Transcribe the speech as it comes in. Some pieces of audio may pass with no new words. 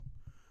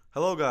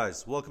Hello,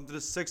 guys. Welcome to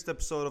the sixth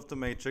episode of The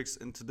Matrix.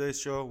 In today's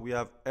show, we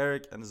have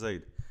Eric and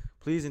Zaid.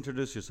 Please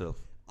introduce yourself.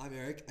 I'm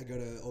Eric. I go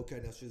to OK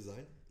Industrial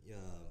Design. Yeah,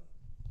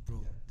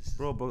 Bro, yeah.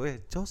 bro, but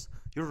wait,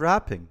 you're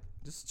rapping.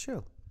 Just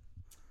chill.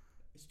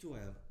 It's who I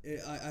am.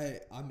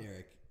 I'm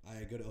Eric.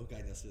 I go to OK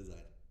Industrial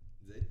Design.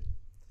 Zaid?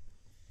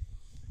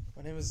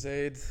 My name is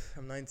Zaid.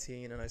 I'm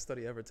 19 and I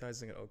study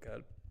advertising at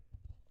OCAD.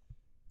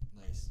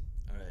 Nice.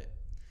 All right.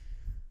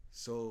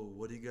 So,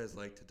 what do you guys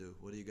like to do?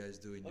 What do you guys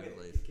do in your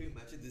life? Can we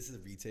mention this is a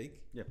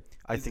retake? Yeah,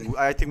 I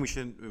think we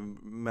should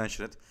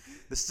mention it.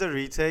 This is a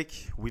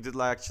retake. We did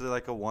like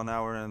a 1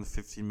 hour and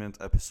 15-minute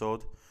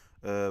episode,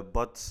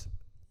 but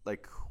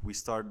we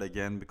started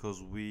again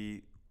because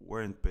we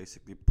weren't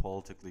basically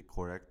politically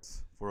correct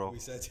for all. We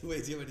said way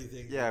too many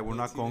things. Yeah, we're way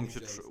not too going many to.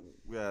 jokes.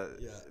 Yeah.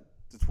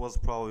 Yeah. It was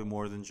probably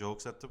more than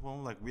jokes at the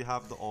moment. Like we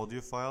have the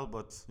audio file,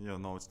 but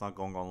no, it's not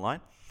going online.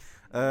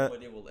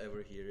 Nobody will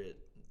ever hear it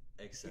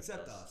except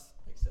us.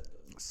 Except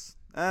us.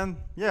 And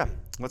yeah,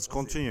 let's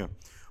continue.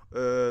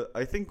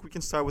 I think we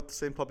can start with the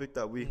same topic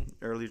that we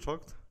earlier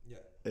talked. Yeah.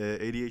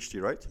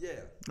 ADHD, right?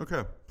 Yeah.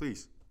 Okay,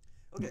 please.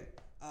 Okay.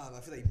 I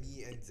feel like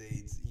me and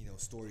Zaid's,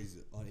 stories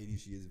on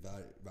ADHD is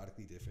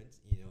radically different.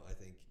 I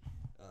think,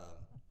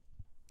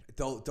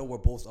 though we're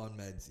both on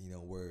meds,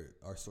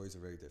 our stories are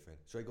very different.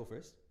 Should I go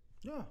first?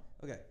 Yeah.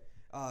 Okay.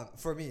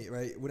 For me,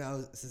 right,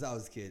 since I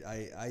was a kid,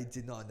 I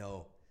did not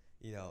know,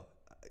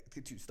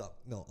 stop.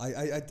 No,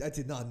 I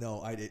did not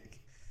know I did.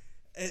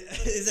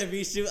 Is it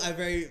reshoot?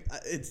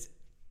 It's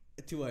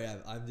 2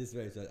 a.m. I'm just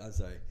very sorry.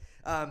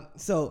 I'm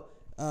sorry.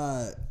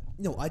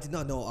 No, I did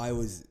not know I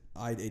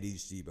had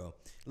ADHD, bro.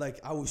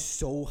 Like, I was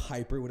so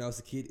hyper when I was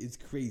a kid. It's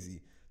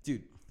crazy.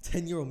 Dude,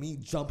 10-year-old me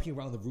jumping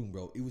around the room,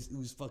 bro. It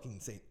was fucking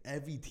insane.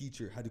 Every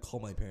teacher had to call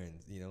my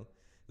parents,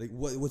 Like,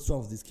 what's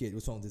wrong with this kid?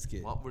 What's wrong with this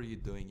kid? What were you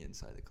doing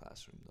inside the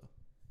classroom,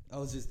 though? I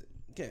was just,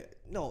 okay,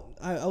 no,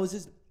 I was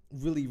just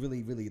really,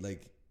 really, really,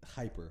 like,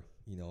 hyper,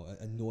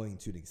 annoying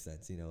to an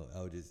extent,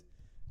 I would just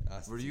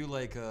ask. Were you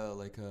like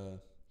a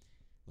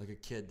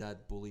kid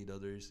that bullied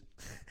others?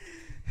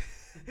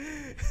 No,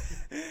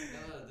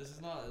 this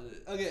is not.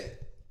 Okay.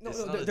 No,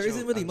 It's there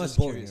isn't really much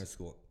bullying in our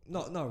school.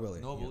 No, not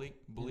really. No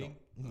bullying?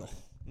 No,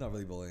 not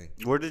really bullying.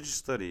 Where did you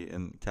study?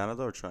 In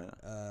Canada or China?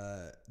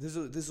 This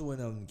is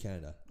when I'm in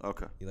Canada.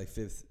 Okay. Like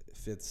fifth,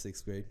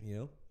 sixth grade,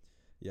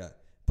 Yeah.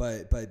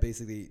 But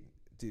basically,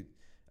 dude,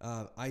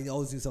 I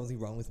always knew something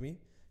wrong with me.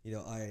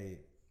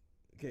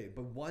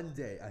 But one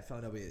day I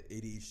found out with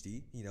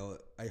ADHD.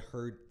 I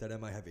heard that I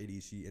might have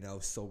ADHD, and I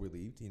was so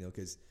relieved.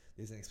 Because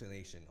there's an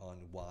explanation on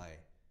why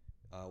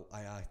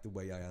I act the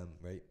way I am.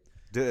 Right?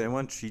 Did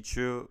anyone treat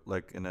you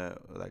in a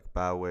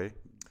bad way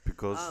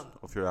because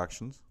of your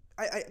actions?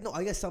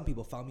 I guess some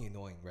people found me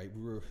annoying. Right?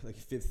 We were like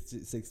fifth,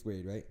 sixth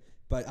grade. Right?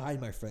 But I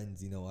had my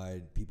friends. I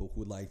had people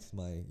who liked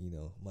my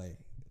my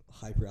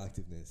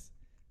hyperactiveness.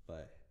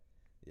 But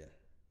yeah.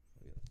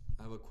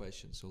 I have a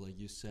question. So,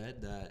 you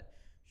said that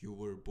you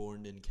were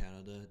born in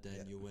Canada,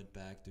 then you went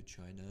back to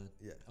China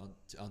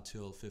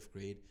until 5th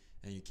grade,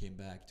 and you came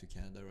back to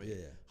Canada, right?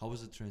 Yeah. How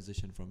was the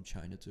transition from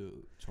China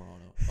to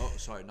Toronto? Oh,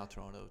 sorry, not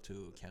Toronto,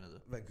 to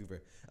Canada.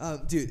 Vancouver.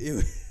 Dude,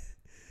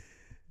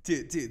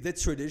 dude, the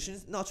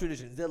traditions, not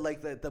traditions, they're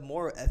like the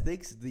moral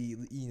ethics, the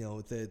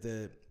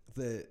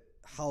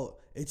how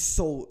it's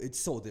so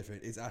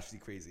different. It's actually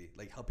crazy.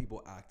 Like how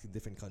people act in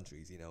different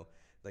countries,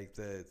 like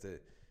the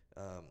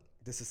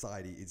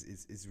society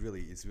is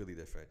really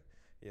different.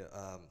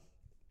 Yeah.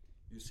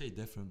 You say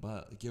different,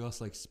 but give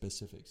us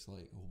specifics.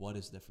 What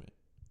is different?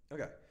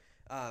 Okay.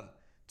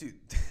 Dude,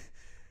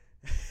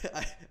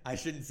 I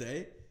shouldn't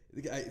say.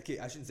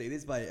 I shouldn't say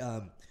this, but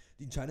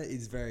China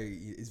is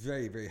very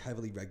very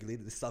heavily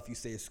regulated. The stuff you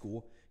say at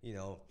school,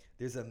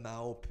 there's a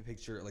Mao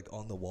picture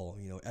on the wall.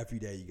 Every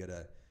day you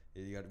gotta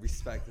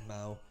respect the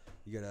Mao.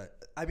 You gotta.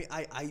 I mean,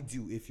 I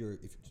do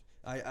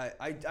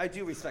I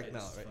do respect Mao,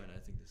 right? Fine. I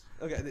think this.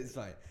 Okay, it's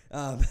fine.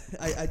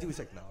 I do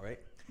respect Mao, right?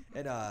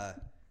 And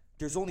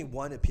there's only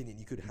one opinion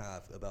you could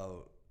have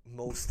about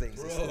most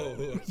things.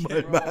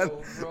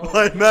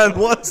 My man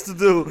wants to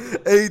do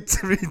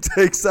 8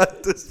 retakes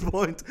at this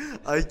point.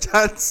 I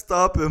can't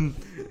stop him.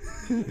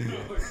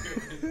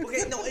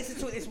 Okay, no,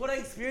 it's what I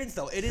experienced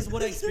though. It is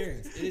what I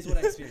experienced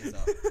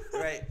though.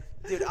 Right,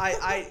 dude.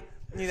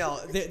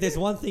 There's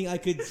one thing I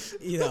could,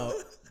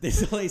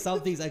 there's only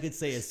some things I could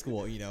say at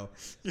school,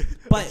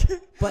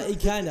 but in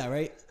Canada,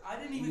 right? I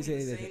didn't even say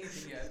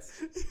anything yet.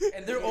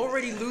 And they're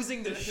already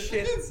losing their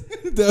shit.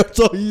 That's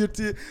all you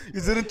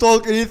didn't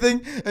talk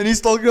anything, and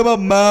he's talking about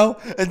Mao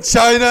and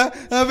China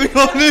having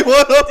only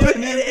one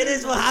opinion. It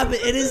is what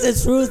happened. It is the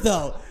truth,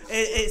 though.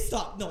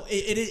 Stop. No,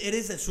 it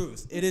is the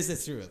truth. It is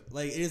the truth.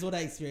 It is what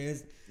I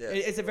experienced. Yeah.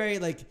 It's a very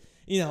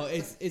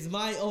it's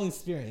my own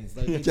experience.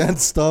 You can't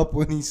stop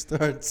when he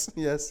starts.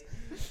 Yes.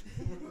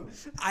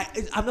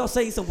 I'm not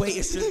saying it's the way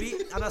it should be.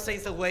 I'm not saying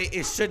it's the way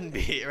it shouldn't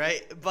be,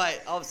 right?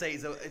 But I'm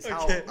saying it's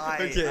how Okay,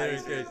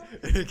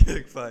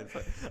 fine.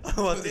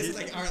 I want to This is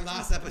hear, like our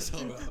last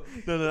episode,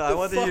 bro. no, I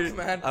want to fuck, hear,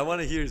 man? I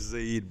want to hear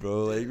Zaid,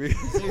 bro.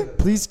 Like,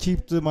 Please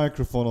keep the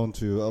microphone on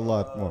to you a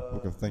lot more.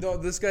 Okay, thank you. No,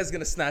 this guy's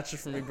gonna snatch it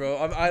from me, bro.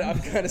 I'm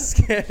kind of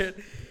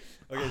scared.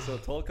 Okay, so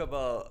talk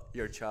about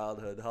your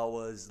childhood. How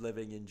was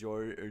living in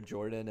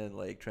Jordan and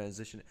like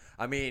transition?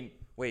 I mean,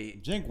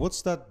 wait. Cenk,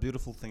 what's that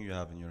beautiful thing you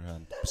have in your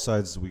hand?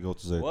 Besides, we go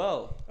to Zaid.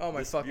 Well, Oh my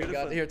this fucking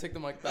beautiful- god! Here, take the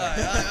mic back.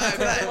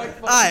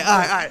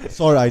 Alright.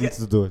 Sorry, I need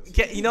to do it.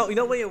 Okay, you know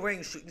when you're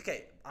wearing shoes.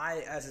 Okay, I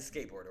as a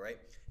skateboarder, right?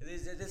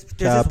 There's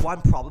Cap. this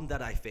one problem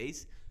that I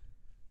face.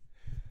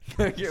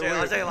 I'll show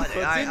you one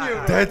thing.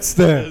 That's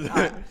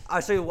there.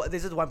 I'll show you what.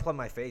 This is one problem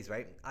I face,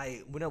 right?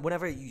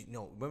 Whenever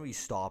you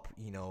stop,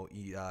 when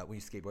you're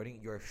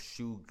skateboarding, your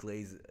shoe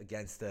glaze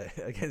against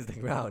the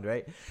ground,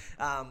 right?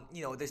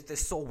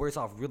 This sole wears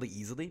off really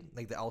easily,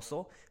 like the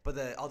outsole, but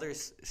the other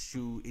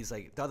shoe is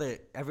like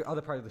every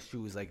other part of the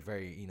shoe is like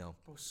very, Bro,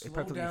 it's slow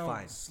perfectly down.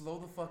 fine. Slow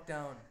the fuck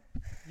down.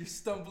 You're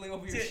stumbling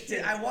over your Dude,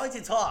 shit. I want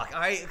to talk.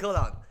 All right, hold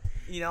on.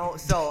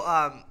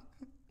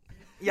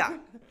 Yeah.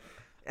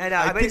 And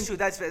I made a shoe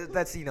that's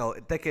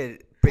that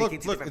could break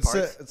into different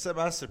parts. it's a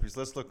masterpiece.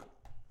 Let's look.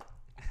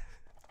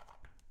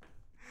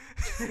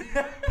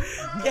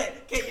 Okay,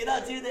 you're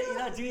not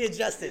doing it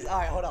justice. All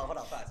right, hold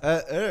on, fast.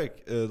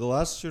 Eric, the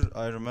last year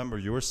I remember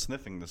you were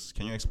sniffing this.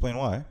 Can you explain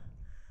why?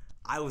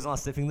 I was not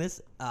sniffing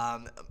this.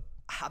 I'm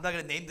not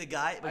gonna name the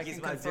guy, but I he's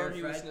can my confirm dear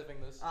you were friend.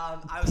 sniffing this.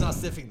 I was not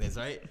sniffing this,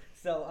 right?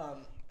 So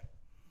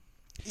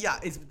yeah,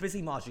 it's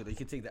basically modular. You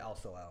can take the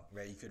also out,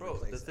 right? You could bro,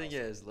 replace the thing also.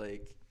 is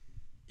like,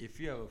 if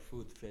you have a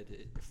food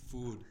fetish,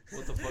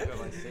 what the fuck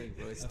am I saying,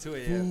 bro? It's 2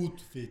 a.m.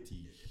 fetish.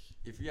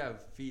 If you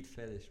have feet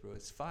fetish, bro,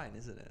 it's fine,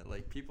 isn't it?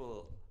 Like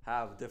people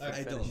have different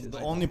I don't. fetishes. The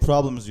only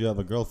problem is you have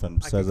a girlfriend.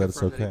 I Besides can that, it's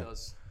confirm that okay. he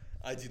does.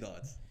 I do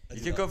not.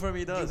 You can confirm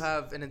he You does.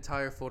 have an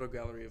entire photo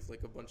gallery of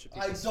like a bunch of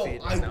I people's don't.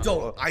 feet I right now.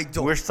 don't. I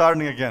don't. We're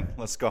starting again.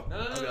 Let's go.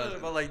 No,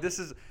 but like this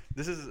is.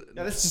 Yeah,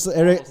 this is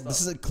Eric.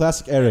 This is a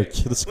classic Eric.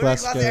 This is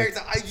classic Eric.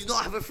 I do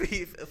not have a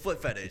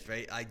foot fetish,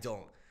 right? I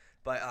don't.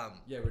 But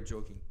Yeah, we're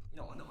joking.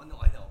 no, I know, but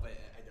I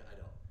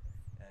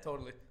don't.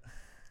 Totally.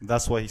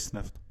 That's why he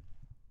sniffed.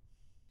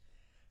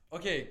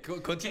 Okay,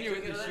 continue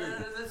with your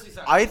shoe.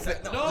 I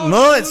think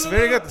no, it's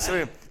very good. It's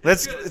very good.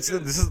 This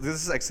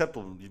is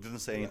acceptable. You didn't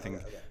say anything.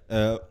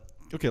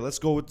 Okay, let's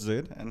go with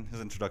Zaid and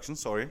his introduction.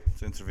 Sorry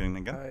to intervene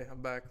again. Hi,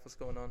 I'm back. What's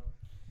going on?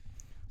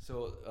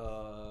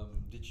 So,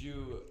 did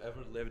you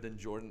ever lived in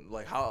Jordan?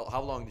 Like,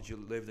 how long did you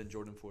live in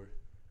Jordan for?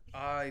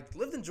 I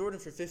lived in Jordan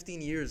for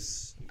 15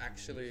 years,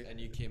 actually. And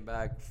you came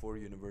back for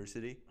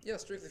university? Yeah,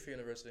 strictly for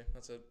university.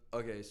 That's it.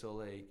 Okay, so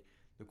like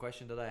the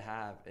question that I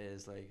have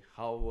is like,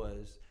 how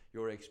was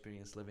your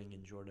experience living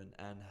in Jordan,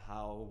 and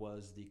how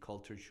was the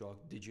culture shock?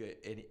 Did you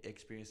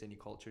experience any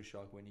culture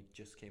shock when you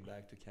just came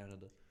back to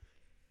Canada?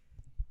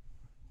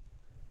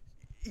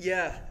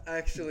 Yeah,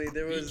 actually,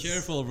 there was. Be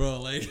careful,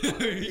 bro. Like,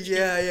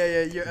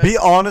 Yeah. Be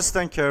honest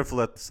and careful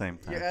at the same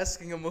You're time.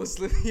 asking a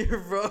Muslim here,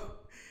 bro.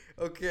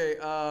 Okay.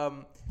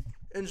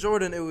 In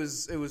Jordan, it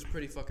was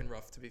pretty fucking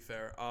rough, to be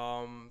fair.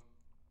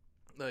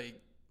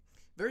 Like,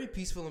 very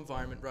peaceful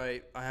environment,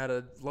 right? I had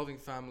a loving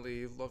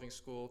family, loving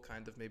school,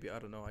 kind of. Maybe I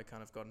don't know. I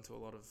kind of got into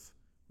a lot of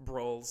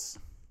brawls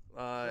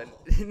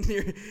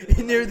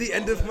near the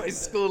end of my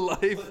school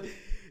life.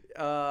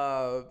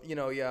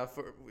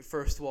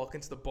 First walk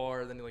into the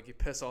bar, then like you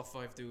piss off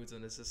 5 dudes,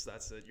 and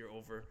that's it. You're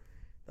over.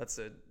 That's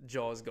it.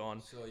 Jaw's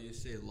gone. so you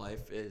say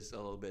life is a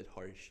little bit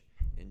harsh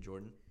in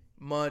Jordan?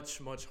 Much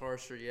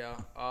harsher, yeah.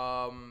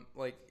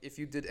 Like if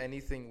you did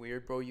anything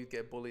weird, bro, you'd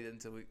get bullied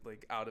into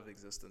like out of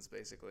existence,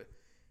 basically.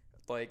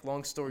 Like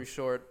long story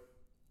short,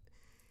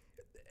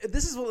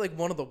 this is like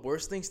one of the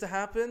worst things to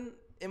happen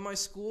in my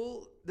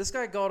school. This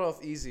guy got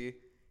off easy,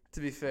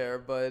 to be fair,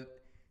 but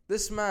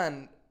this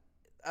man,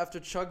 after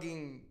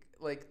chugging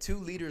like 2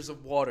 liters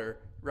of water,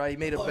 right? He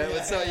made a bet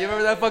with someone. You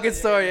remember that fucking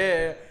story?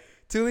 Yeah.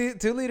 2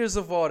 liters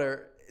of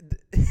water.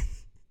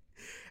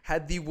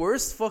 Had the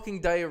worst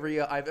fucking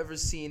diarrhea I've ever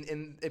seen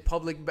in a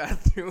public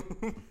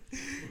bathroom.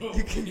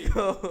 You can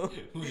go.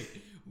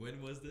 Wait,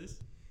 when was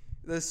this?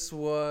 This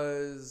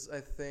was, I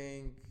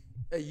think,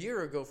 a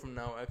year ago from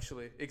now,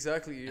 actually.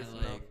 Exactly a year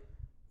from now.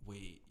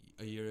 Wait,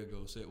 a year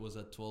ago. So it was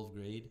at 12th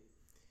grade?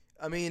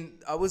 I mean,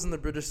 I was in the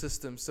British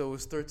system, so it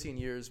was 13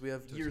 years. We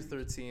have year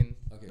 13,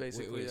 Okay,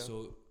 basically. wait, Yeah.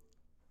 so...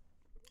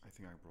 I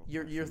think I broke.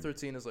 Year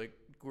 13 is like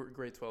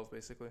grade 12,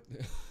 basically.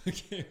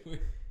 Okay,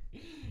 wait.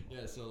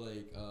 Yeah, so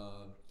like,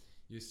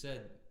 you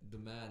said the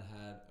man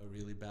had a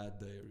really bad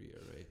diarrhea,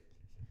 right?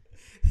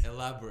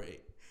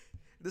 Elaborate.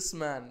 This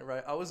man,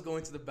 right? I was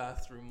going to the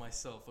bathroom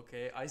myself.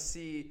 Okay, I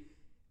see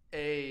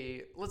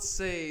let's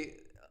say,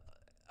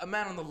 a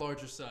man on the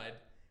larger side,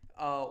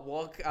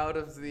 walk out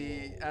of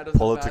the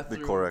Politically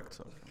bathroom correct.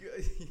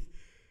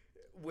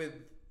 with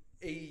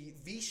a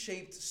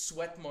V-shaped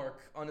sweat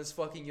mark on his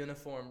fucking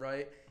uniform.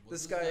 Right?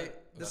 This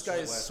This guy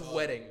is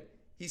sweating.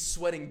 He's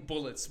sweating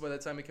bullets by the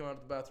time he came out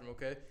of the bathroom.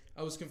 Okay,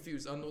 I was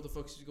confused. I don't know what the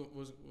fuck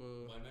was.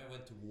 My man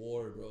went to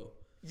war, bro.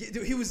 Yeah,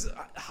 dude, he was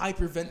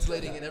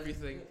hyperventilating and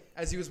everything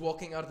as he was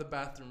walking out of the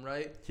bathroom,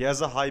 right? He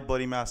has a high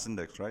body mass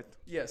index, right?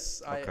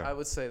 Yes, Okay. I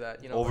would say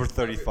that. You know, Over like,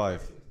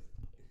 35.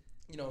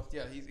 you know,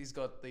 yeah, he's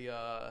got the.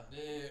 Yeah,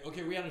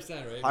 okay, we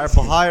understand, right?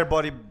 Higher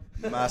body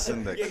mass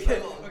index.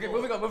 Okay,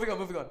 moving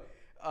on.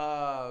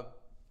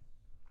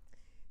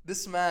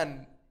 This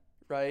man,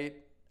 right?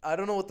 I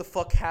don't know what the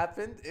fuck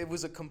happened. It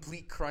was a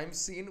complete crime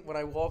scene. When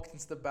I walked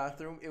into the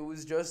bathroom, it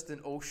was just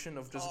an ocean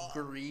of just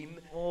green.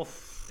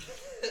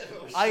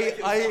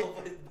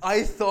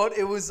 I thought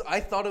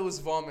it was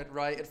vomit,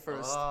 right, at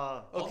first.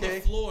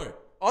 Okay.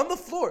 On the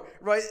floor,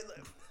 right?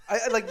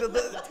 I like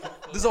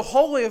there's a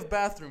hallway of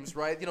bathrooms,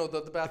 right? You know,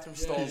 the bathroom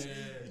stalls.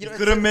 You know,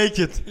 Couldn't make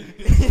it.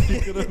 He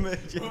couldn't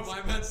make it. Bro,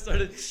 my man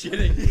started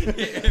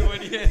shitting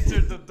when he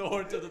entered the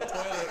door to the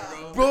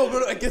toilet, bro. Bro,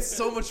 it gets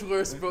so much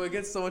worse, bro. It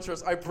gets so much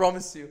worse. I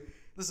promise you.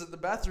 Listen, the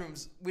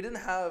bathrooms, we didn't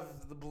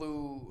have the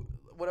blue,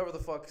 whatever the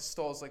fuck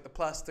stalls, like the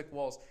plastic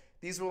walls.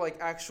 These were like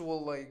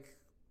actual, like,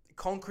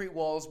 concrete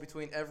walls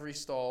between every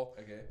stall.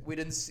 Okay. We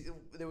didn't see,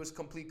 there was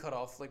complete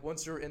cutoff. Like,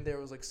 once you're in there,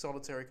 it was like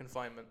solitary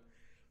confinement.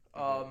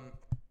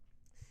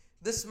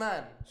 This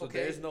man, So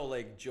okay. there's no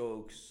like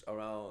jokes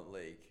around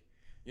like,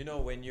 you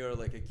know, when you're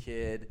like a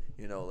kid,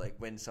 you know, like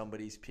when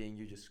somebody's peeing,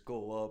 you just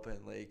go up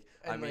and like,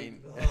 And, I like,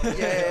 mean,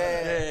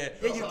 yeah,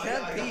 you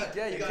can't pee.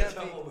 Yeah, you got can't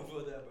in pee. trouble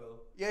before that, bro.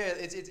 Yeah,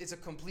 it's a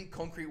complete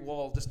concrete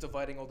wall just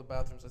dividing all the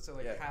bathrooms. Let's say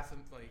like Yeah. half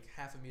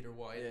a meter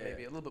wide, Yeah.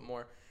 maybe a little bit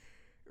more.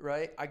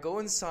 Right? I go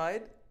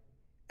inside,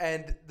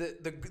 and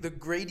the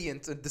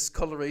gradient and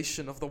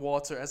discoloration of the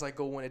water as I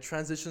go in, it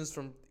transitions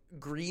from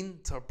green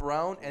to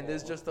brown, and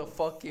there's just a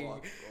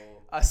fucking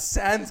a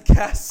sand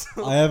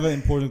castle. I have an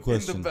important in the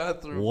question.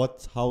 bathroom.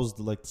 How's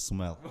the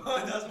smell?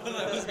 That's what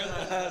I was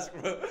gonna ask,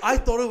 bro. I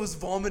thought it was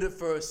vomit at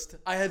first.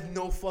 I had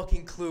no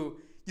fucking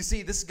clue. You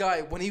see, this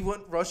guy, when he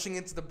went rushing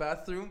into the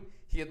bathroom,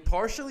 he had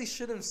partially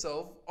shit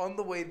himself on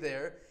the way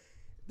there.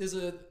 There's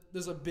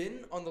a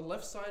bin on the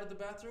left side of the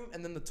bathroom,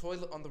 and then the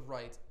toilet on the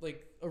right,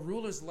 like a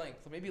ruler's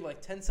length, maybe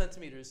like 10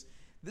 centimeters.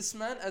 This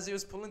man, as he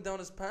was pulling down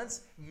his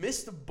pants,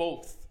 missed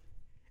both,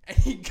 and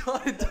he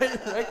got it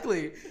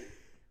directly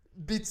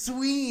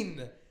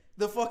between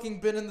the fucking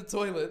bin and the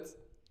toilet.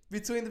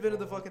 Between the bin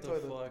and the fucking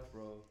toilet. Fuck,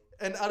 bro.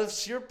 And out of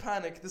sheer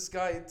panic, this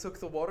guy took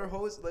the water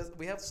hose.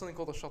 We have something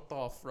called a shut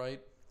off, right?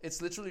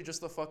 It's literally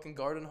just a fucking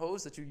garden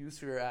hose that you use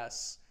for your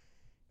ass.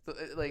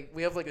 Like,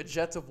 we have like a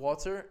jet of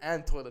water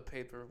and toilet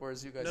paper,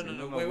 whereas you guys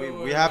No,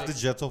 We have the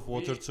jet of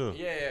water too.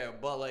 Yeah,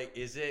 but like,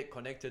 is it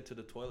connected to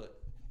the toilet?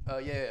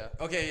 Yeah.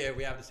 Okay, yeah,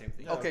 we have the same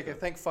thing. Okay,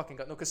 thank fucking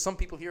God. No, because some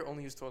people here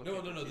only use toilet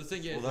paper. No. The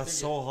thing is, Well, the that's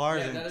thing so is- hard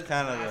yeah, in that is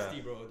Canada.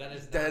 Nasty, bro. That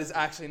is That is nasty.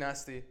 actually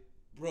nasty.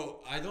 Bro,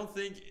 I don't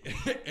think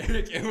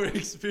Eric ever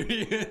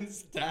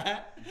experienced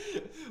that.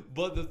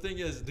 But the thing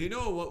is, do you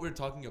know what we're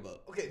talking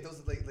about? Okay, those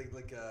are like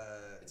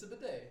It's a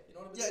bidet. You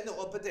know what a yeah, bidet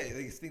no, a bidet,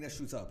 like this thing that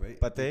shoots up, right?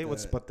 Pate?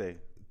 What's pate?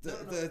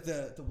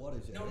 The water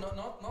jet. No, right?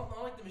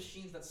 not like the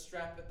machines that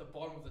strap at the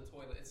bottom of the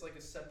toilet. It's like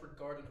a separate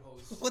garden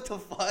hose. What the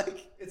fuck?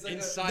 It's like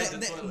Inside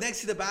the toilet.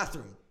 Next to the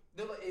bathroom.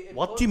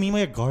 What do you mean by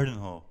a garden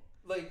hole?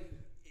 Like,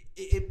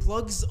 it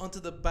plugs onto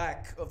the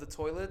back of the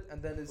toilet,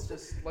 and then it's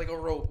just like a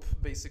rope,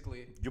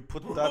 basically. You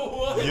put that.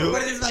 What? You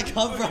Where does that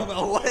come from?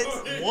 What?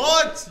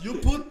 what? You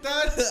put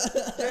that?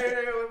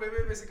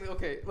 Wait, basically,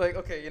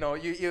 okay, you know,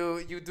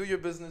 you do your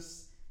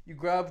business. You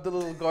grab the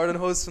little garden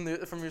hose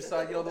from your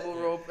side, you know, the little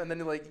rope, and then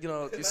you like, you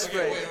know, you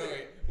spray.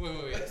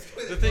 Wait.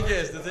 The thing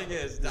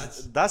is,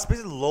 That's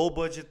basically low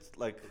budget,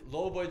 like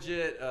Low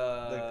budget.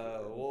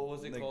 What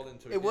was it called in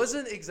Turkey? It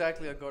wasn't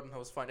exactly a garden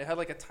hose, fine. It had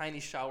like a tiny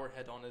shower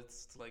head on it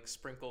to like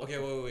sprinkle. okay.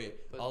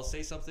 Wait. But- I'll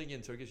say something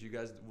in Turkish you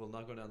guys will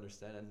not gonna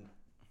understand, and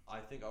I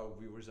think our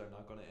viewers are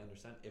not gonna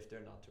understand if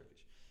they're not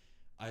Turkish.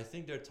 I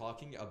think they're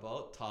talking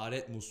about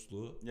taharet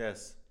musluğu,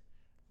 yes.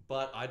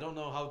 but I don't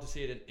know how to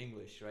say it in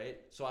English, right?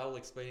 So I will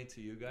explain it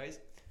to you guys.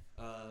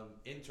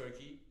 In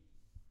Turkey,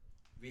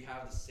 we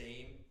have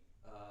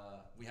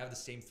the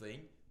same thing,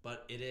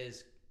 but it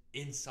is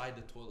inside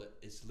the toilet.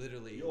 It's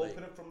literally You like,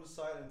 open it from the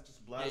side and just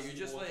yeah, blast. you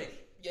just water. like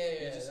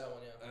Yeah, just, that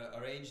one, yeah.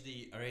 arrange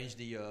the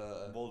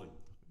Bowling.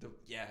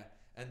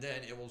 and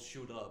then it will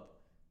shoot up.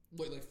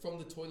 Wait, like from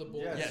the toilet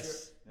bowl? Yes.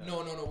 Yes. Yeah.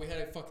 No, we had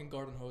a fucking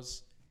garden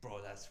hose.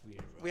 Bro, that's weird,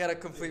 bro. We had a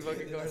complete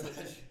fucking garden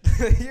hose.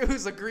 It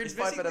was a green It's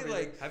pipe and basically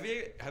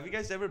everything. like, have you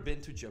guys ever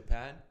been to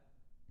Japan?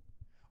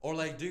 Or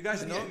like, do you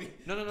guys know?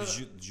 No.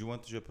 Did you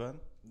went to Japan?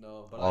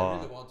 No, but Oh. I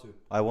really want to.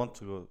 I want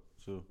to go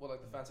too. What,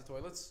 like the fancy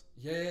toilets?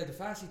 Yeah, the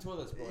fancy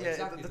toilets, bro. Yeah,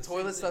 exactly. the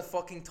toilets that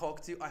fucking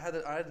talk to you. I had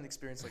an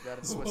experience like that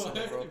in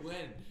Switzerland, bro. When?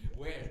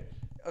 Where?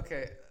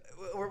 Okay,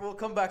 we'll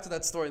come back to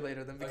that story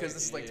later then, because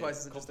this is like twice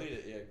as interesting.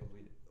 Complete it.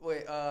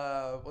 Wait,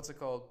 what's it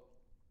called?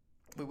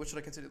 Wait, what should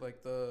I consider?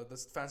 Like the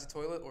fancy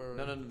toilet or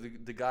No,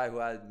 the guy who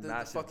had the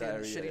massive fucking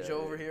diarrhea. shitty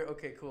Joe over here?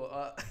 Okay, cool.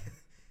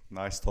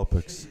 Nice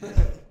topics.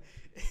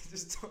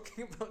 Just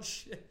talking about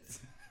shit.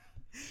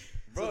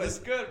 Bro, this,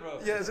 it's good, bro.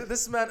 yeah, so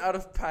this man, out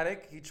of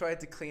panic, he tried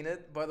to clean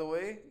it. By the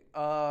way,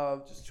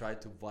 Just try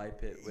to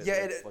wipe it with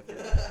Yeah, fucking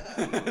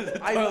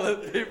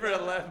toilet paper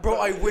and left. bro,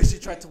 I wish he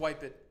tried to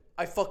wipe it.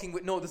 I fucking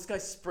no. This guy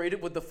sprayed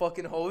it with the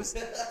fucking hose.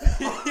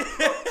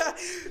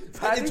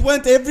 Panic. It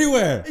went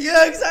everywhere.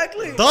 Yeah,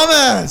 exactly.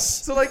 Dumbass.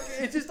 So like,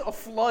 it's just a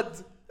flood.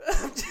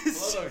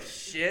 just, What a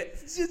shit.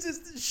 it's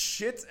just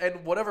shit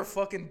and whatever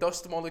fucking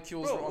dust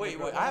molecules were Bro, on wait,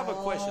 the wait. ground. I have a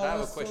question. I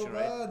have a so question,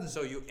 right? bad.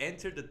 So you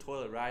entered the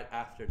toilet right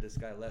after this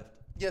guy left.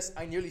 Yes,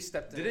 I nearly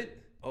stepped in. Did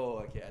it? Oh,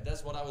 okay.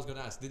 That's what I was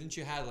gonna ask. Didn't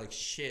you have like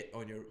shit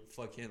on your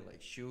fucking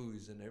like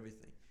shoes and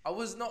everything? I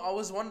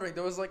was wondering.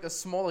 There was like a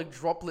small like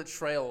droplet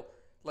trail,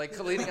 like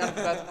leading out of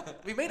the bathroom.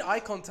 We made eye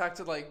contact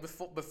like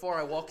before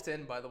I walked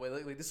in. By the way,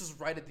 like this was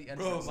right at the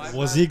entrance. my-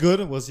 Was he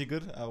good? Was he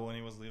good when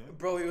he was leaving?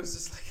 Bro, he was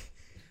just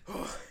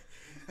like,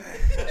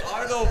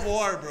 Arnold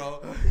War,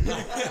 bro.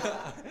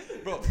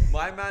 Bro,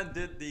 my man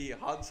did the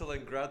Hansel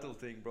and Gretel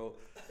thing, bro.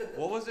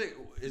 What was it?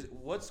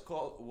 What's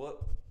called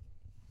what?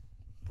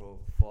 Bro,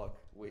 fuck.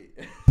 Wait.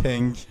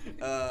 Ping.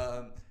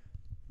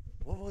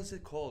 What was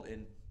it called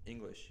in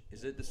English?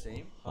 Is it the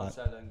same? Uh,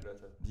 Hansel and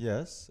Gretel.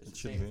 Yes, It's it the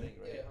should same be. thing,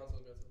 right? yeah, Hansel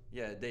and Gretel.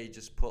 Yeah, they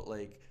just put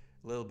like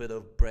a little bit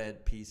of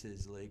bread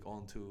pieces like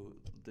onto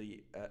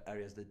the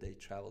areas that they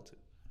travel to.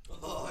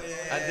 Oh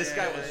yeah. And this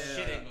guy was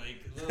shitting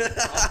like little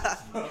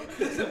drops,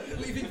 bro.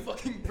 Leaving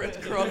fucking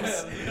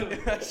breadcrumbs.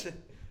 Imagine.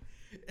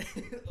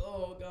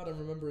 Oh god, I'm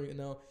remembering it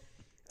now.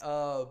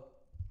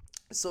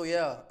 So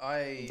yeah,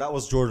 That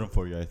was Jordan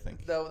for you, I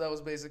think. that was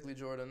basically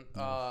Jordan.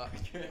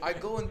 I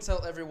go and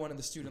tell everyone in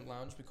the student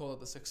lounge. We call it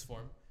the sixth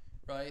form,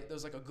 right?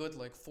 There's like a good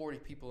like 40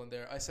 people in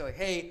there. I say like,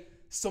 hey,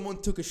 someone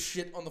took a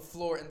shit on the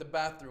floor in the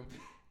bathroom.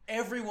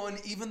 Everyone,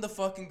 even the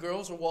fucking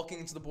girls, are walking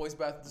into the boys'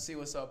 bathroom to see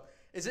what's up.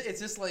 It's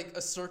just like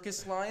a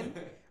circus line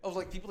of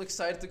like people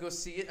excited to go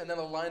see it, and then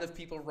a line of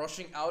people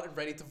rushing out and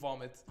ready to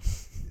vomit.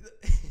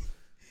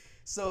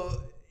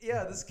 So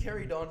yeah, this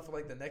carried on for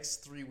like the next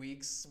 3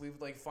 weeks. We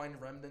would like find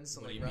remnants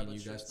and What do like you mean?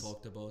 rabbit You guys shits.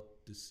 talked about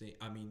the same.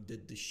 I mean,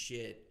 did the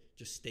shit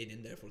just stayed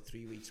in there for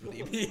 3 weeks? What do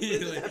you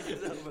mean?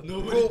 Like,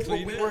 nobody Bro,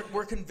 cleaned it?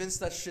 we're convinced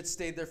that shit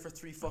stayed there for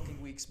 3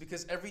 fucking weeks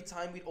because every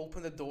time we'd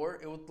open the door,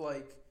 it would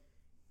like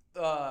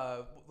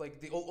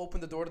they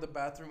open the door to the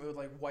bathroom, it would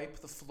like wipe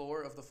the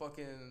floor of the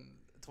fucking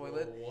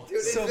toilet.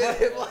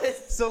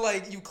 So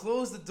like you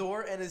close the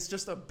door and it's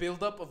just a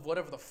buildup of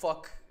whatever the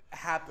fuck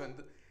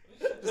happened.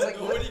 It's like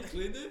Nobody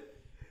cleaned it.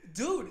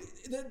 dude,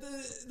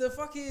 the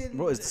fucking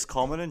Bro, is this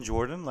common in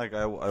Jordan? Like,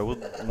 I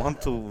would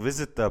want to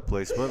visit that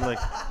place, but like,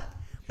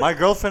 my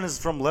girlfriend is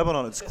from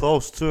Lebanon. It's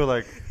close too.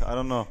 Like, I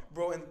don't know.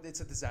 bro, and it's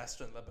a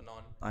disaster in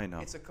Lebanon. I know.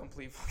 It's a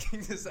complete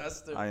fucking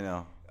disaster. I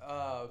know.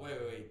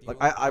 Wait. Like,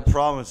 I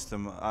promised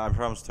him. I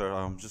promised her.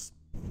 I'm just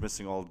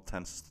missing all the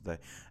tenses today.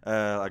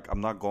 Like, I'm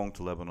not going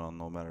to Lebanon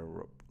no matter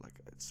what. Like,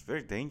 it's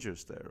very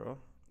dangerous there, bro.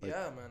 Like,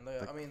 yeah,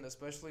 man. I mean,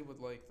 especially with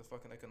like the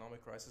fucking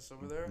economic crisis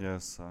over there.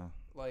 Yes.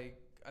 Like,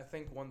 I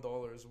think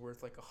 $1 is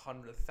worth like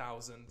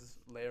 100,000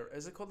 lira.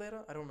 Is it called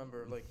lira? I don't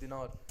remember. Like,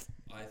 dinar.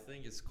 I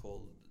think it's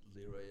called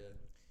lira, yeah.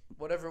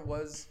 Whatever it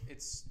was,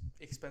 it's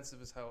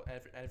expensive as hell.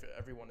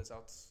 Everyone is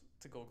out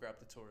to go grab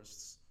the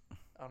tourists.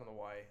 I don't know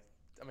why.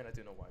 I mean, I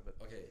do know why, but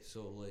Okay,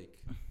 so like,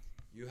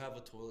 you have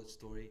a toilet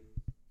story,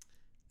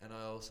 and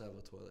I also have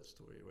a toilet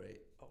story, right?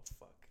 oh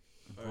fuck.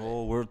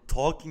 Bro, we're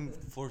talking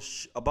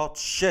about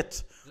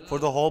shit for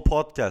the whole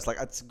podcast. Like,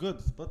 it's good,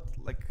 but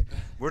like,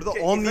 we're the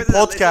only it's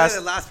really podcast.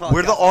 the last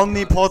We're the podcast, to be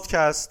only honest.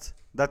 podcast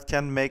that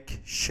can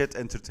make shit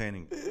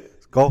entertaining.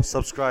 Go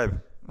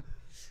subscribe.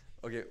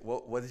 Okay,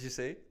 what did you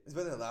say? It's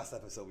better than the last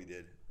episode we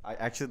did. I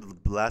actually,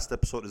 the last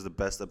episode is the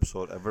best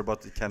episode ever,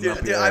 but it cannot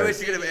Dude, be I aired. wish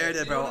you could have aired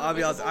it, bro. I'll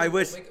be honest. I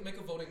wish. Make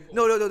a voting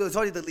poll. No. It's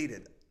already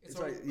deleted. It's It's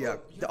already, already- yeah.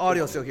 oh, you The have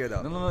audio's to- still here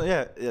though. No,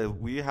 yeah,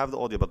 we have the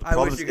audio, but the I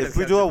problem wish is you could if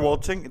we accept do it, a bro.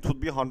 voting, it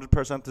would be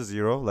 100% to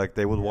zero. Like,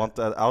 they would want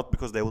that out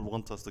because they would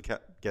want us to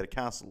get it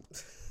cancelled.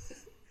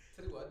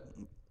 Tell you what.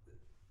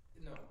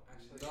 No,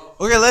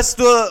 actually. Okay, let's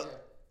do a.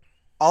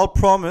 I'll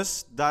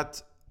promise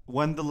that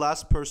when the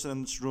last person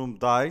in this room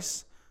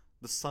dies,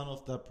 the son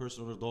of that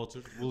person or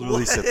daughter will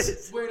release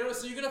it. Wait, no,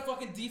 so you're gonna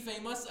fucking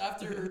defame us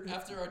after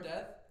our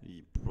death?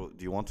 Bro,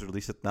 do you want to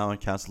release it now and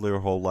cancel your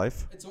whole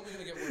life? It's only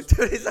gonna get worse.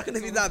 Dude, it's not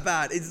gonna be that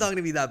bad. It's not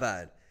gonna be that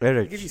bad.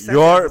 Eric, give you second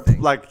you're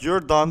everything. like, you're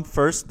done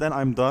first, then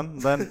I'm done,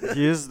 then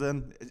he is,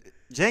 then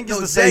Cenk is No,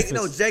 the Jake. safest.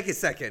 No, Jake is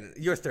second.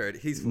 You're third.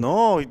 He's.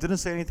 No, he didn't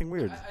say anything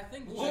weird. I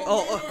think.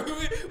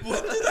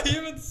 What did I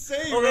even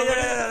say? Oh,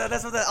 no.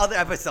 That's what the other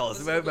episodes.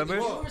 Remember?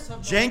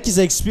 Cenk is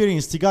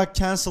experienced. He got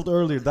cancelled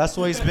earlier. That's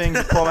why he's being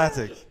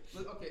diplomatic.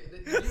 Okay, the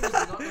viewers do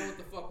not know what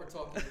the fuck we're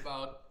talking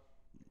about.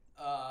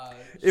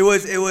 It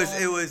was. It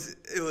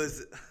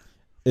was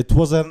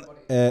an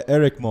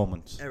Eric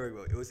moment. Eric,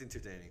 it was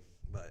entertaining,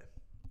 but.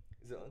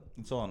 Is it on?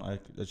 It's on.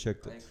 I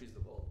checked I it. increased the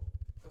ball.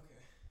 Okay.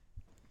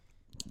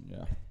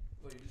 Yeah.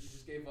 Well, you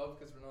just gave up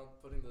because we're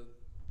not putting the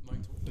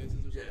mic to places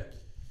or something?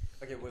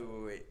 Okay,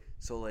 wait.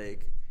 So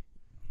like,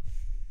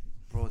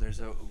 bro, there's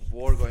a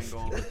war going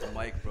on with the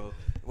mic, bro.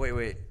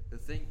 Wait. The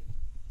thing.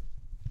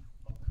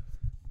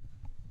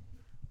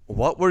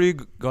 what were you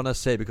gonna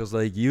say? Because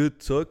like you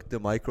took the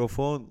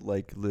microphone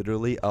like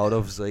literally out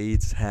of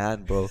Zaid's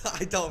hand, bro.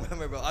 I don't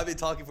remember, bro. I've been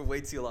talking for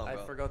way too long, I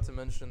bro. forgot to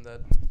mention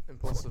that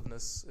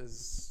impulsiveness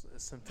is a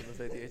symptom of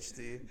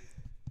ADHD.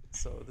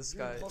 So this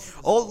guy.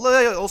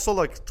 Also,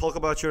 like, talk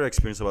about your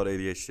experience about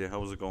ADHD. How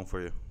was it going for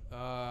you?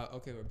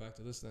 Okay, we're back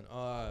to this then.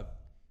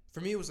 For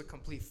me, it was a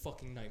complete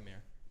fucking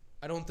nightmare.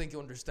 I don't think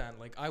you'll understand.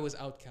 Like, I was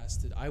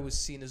outcasted. I was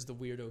seen as the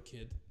weirdo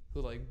kid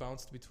who, like,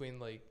 bounced between,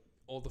 like,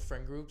 all the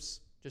friend groups,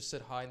 just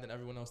said hi, and then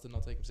everyone else did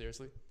not take him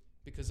seriously.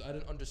 Because I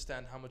didn't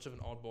understand how much of an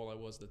oddball I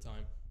was at the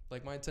time.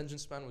 Like, my attention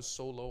span was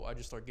so low, I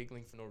just started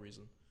giggling for no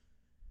reason.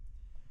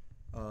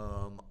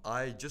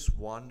 I just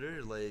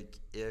wonder, like,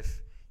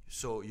 if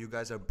so you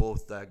guys are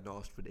both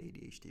diagnosed with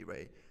ADHD,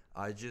 right?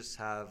 I just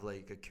have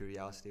like a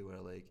curiosity where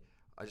like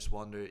I just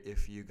wonder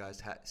if you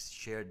guys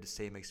shared the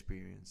same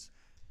experience.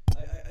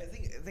 I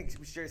think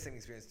we share the same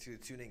experience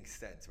to an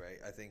extent, right?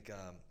 I think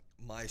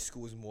my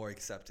school is more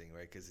accepting,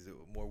 right? Because it's a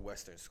more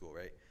Western school,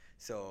 right?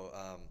 So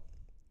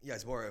yeah,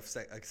 it's more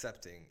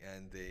accepting,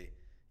 and they,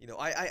 you know,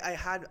 I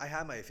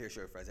had my fair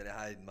share of friends, and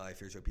I had my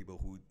fair share of people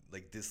who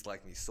like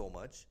disliked me so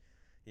much,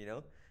 you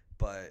know.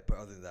 But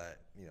other than that,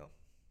 you know,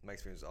 my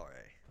experience was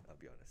alright. I'll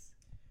be honest.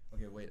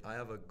 Okay, wait. I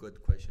have a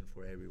good question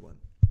for everyone.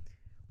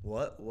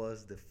 What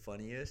was the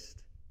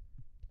funniest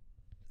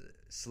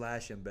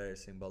 /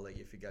 embarrassing? But like,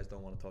 if you guys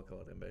don't want to talk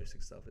about embarrassing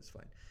stuff, it's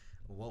fine.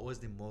 What was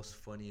the most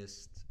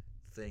funniest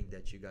thing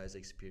that you guys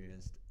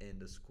experienced in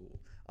the school?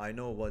 I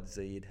know what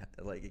Zaid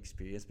like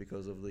experienced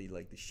because of the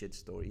like the shit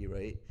story,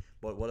 right?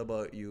 But what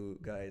about you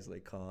guys,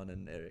 like Khan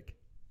and Eric?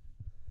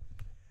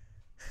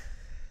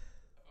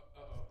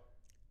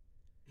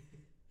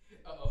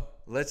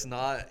 Let's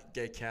not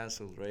get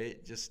canceled,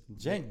 right? Just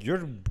Jen,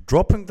 you're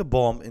dropping the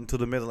bomb into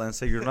the middle and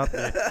say you're not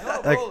there.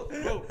 no,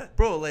 Like-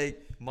 bro.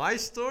 Like my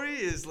story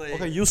is like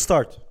Okay, you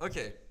start.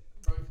 okay.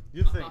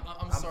 You think?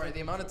 I'm sorry.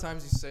 The amount of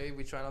times you say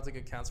we try not to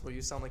get canceled,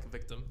 you sound like a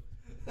victim.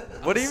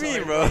 What do you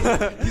mean, bro?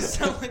 You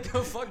sound like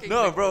a fucking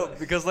No, victim. bro.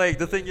 Because like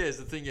the thing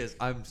is,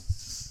 I'm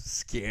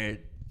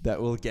scared that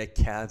we'll get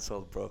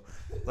canceled, bro.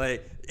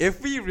 Like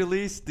if we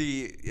release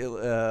the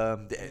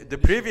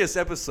previous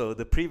episode,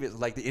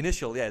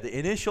 the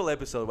initial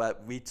episode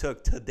that we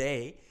took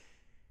today,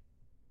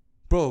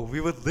 bro, we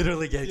would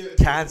literally get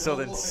canceled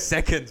in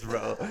seconds,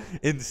 bro.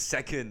 In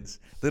seconds,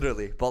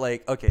 literally. But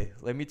like, okay,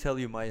 let me tell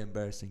you my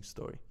embarrassing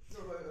story. No,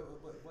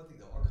 but one thing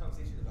though, our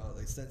conversation about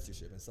like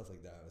censorship and stuff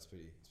like that was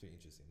pretty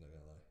interesting. Not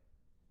gonna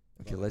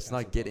lie. Okay, About, let's cancel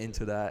not get culture.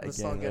 into that Let's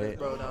again, not get right? it,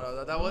 bro.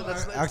 No, that was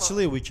that's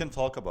Actually, we can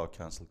talk about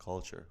cancel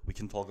culture. We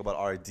can talk about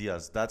our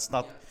ideas. That's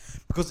not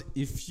because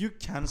if you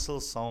cancel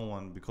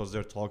someone because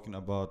they're talking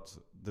about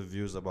the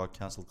views about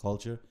cancel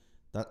culture,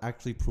 that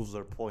actually proves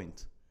their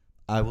point.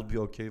 I would be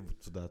okay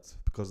with that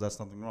because that's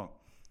nothing wrong.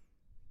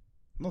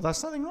 No,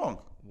 that's nothing wrong.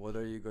 What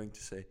are you going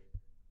to say?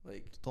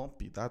 Like, Don't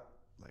be that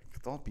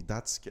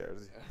scared.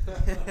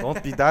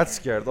 Don't be that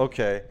scared.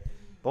 Okay.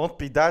 Don't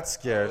be that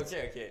scared.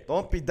 okay.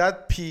 Don't be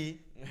that pee.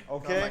 No,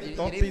 Okay. man, you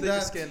Don't need be to thicker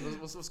that. skin.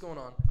 What's going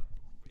on?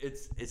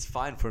 It's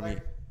fine for me.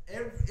 Like,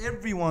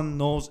 everyone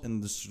knows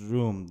in this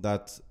room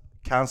that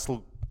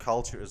cancel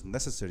culture is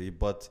necessary,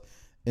 but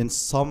in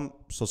some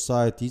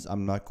societies,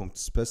 I'm not going to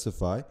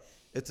specify,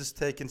 it is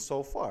taken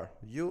so far.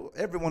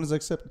 Everyone is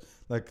accepted.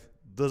 Like,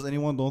 does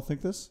anyone don't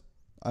think this?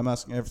 I'm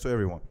asking to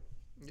everyone.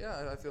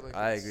 Yeah, I feel like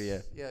I it's- agree,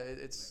 yeah. Yeah,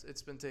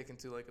 it's been taken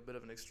to like a bit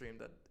of an extreme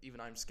that even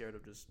I'm scared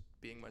of just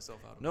being myself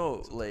out of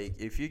No, it. like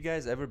if you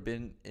guys ever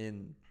been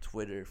in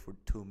Twitter for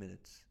 2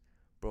 minutes,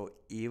 bro,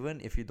 even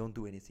if you don't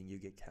do anything, you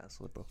get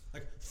canceled, bro.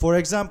 Like, for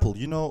example,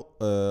 you know,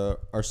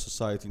 our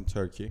society in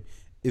Turkey,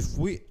 if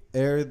we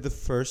aired the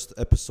first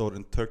episode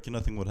in Turkey,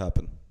 nothing would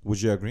happen.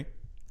 Would you agree?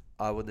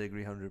 I would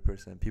agree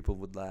 100%. People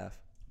would laugh.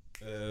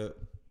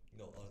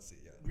 No, honestly,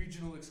 yeah.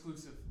 Regional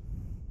exclusive.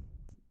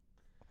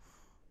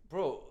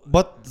 Bro,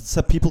 But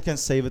some people can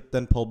save it,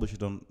 then publish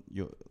it on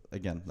you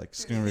again, like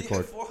screen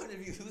record. 400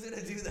 views. Who's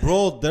gonna do that?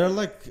 Bro, they're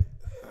like,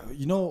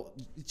 you know,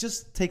 it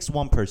just takes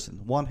one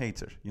person, one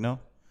hater, you know?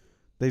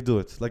 They do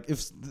it. Like, What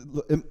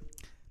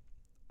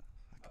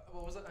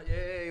was that?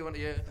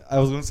 Yeah. I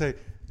was going to say,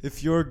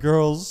 if your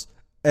girl's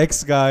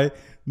ex guy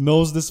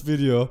knows this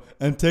video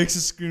and takes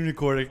a screen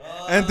recording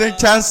and then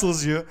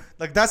cancels you,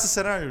 like, that's the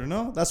scenario, you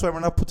know? That's why we're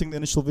not putting the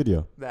initial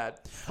video.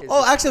 That. is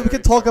Oh, actually, we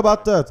very can talk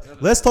about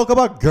that. Let's talk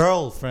about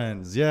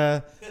girlfriends.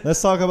 Yeah,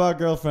 let's talk about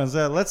girlfriends.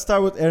 Yeah, let's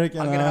start with Eric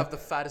and I'm gonna have the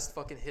fattest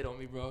fucking hit on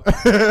me, bro.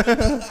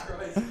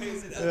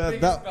 yeah,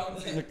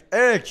 look,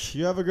 Eric,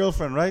 you have a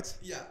girlfriend, right?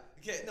 Yeah.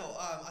 Okay. No.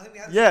 I think we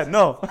had. Yeah,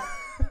 no.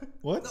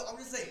 What? No, I'm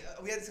just saying.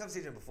 We had this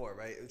conversation before,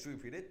 right? Should we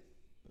repeat it?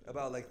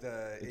 About like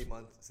the 8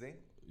 months thing.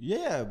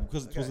 Yeah,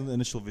 because it was Okay. in the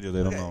initial video.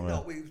 They don't know, No,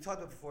 right? we talked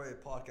about before the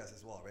podcast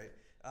as well, right?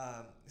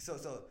 So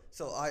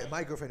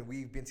my girlfriend,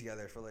 we've been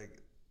together for like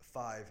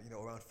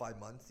around 5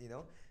 months, you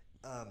know.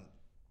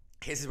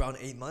 His is around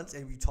 8 months,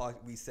 and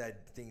we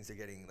said things are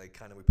getting like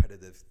kind of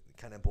repetitive,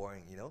 kind of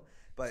boring, you know.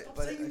 But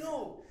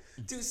no.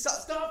 dude,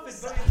 stop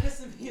it, Bro, bro. you're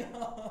pissing me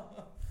off.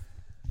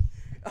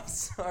 I'm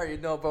sorry,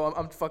 no, bro.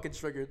 I'm fucking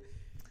triggered.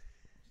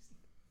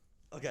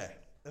 Okay.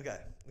 Okay.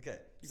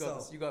 You got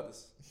this. You got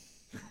this.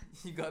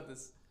 You got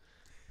this.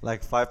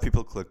 Like 5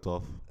 people clicked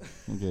off.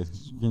 Okay,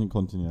 can you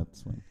continue at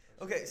this one?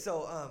 Okay,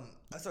 so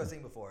that's what I was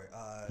saying before.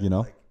 You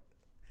know? Like,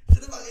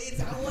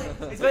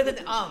 it's better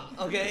than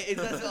okay?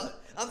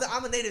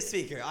 I'm a native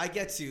speaker. I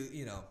get to,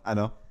 you know. I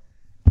know.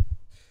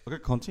 Okay,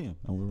 continue.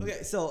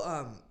 Okay,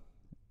 so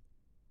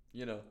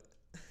You know.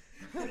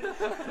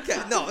 okay,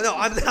 no,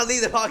 I'm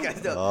leaving the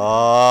podcast. No.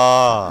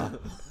 Ah.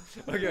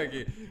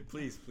 Okay.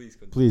 Please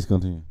continue. Please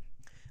continue.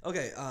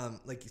 Okay,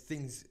 like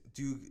things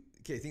do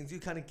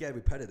kind of get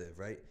repetitive,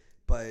 right?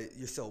 But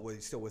you're still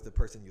with the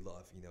person you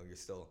love. You know, you're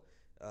still,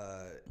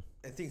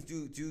 and things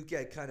do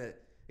get kind of.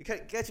 It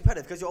kind of gets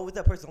repetitive because you're with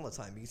that person all the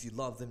time because you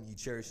love them, you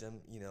cherish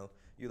them, you know,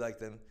 you like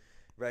them,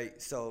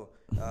 right? So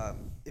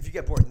if you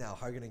get bored now,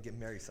 how are you gonna get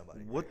married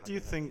somebody? What How do you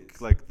gonna have think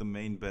kids? like the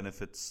main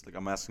benefits? Like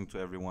I'm asking to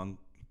everyone,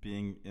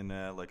 being in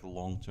a like a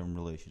long-term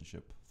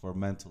relationship for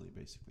mentally,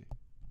 basically.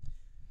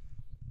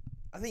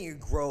 I think you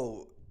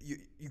grow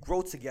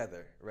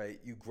together, right?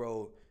 You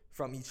grow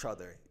from each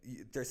other.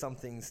 There's some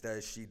things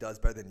that she does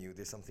better than you.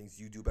 There's some things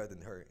you do better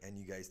than her, and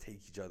you guys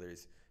take each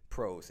other's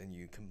pros and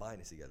you combine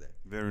it together.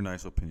 Very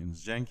nice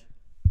opinions, Cenk.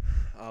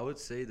 I would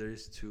say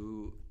there's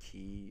two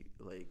key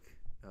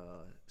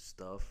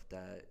stuff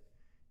that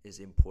is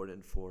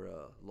important for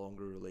a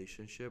longer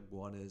relationship.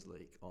 One is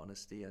like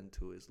honesty, and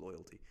two is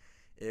loyalty.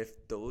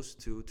 If those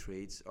two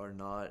traits are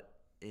not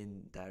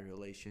in that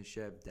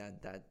relationship, then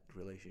that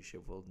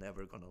relationship will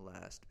never gonna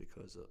last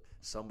because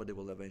somebody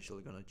will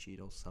eventually gonna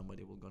cheat or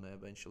somebody will gonna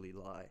eventually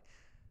lie.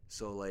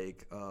 So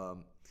like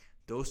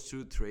those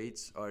two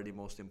traits are the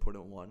most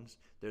important ones.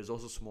 There's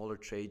also smaller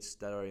traits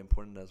that are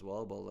important as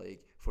well, but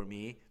like for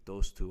me,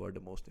 those two are the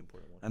most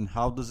important ones. And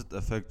how does it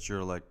affect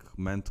your like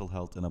mental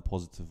health in a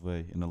positive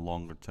way in a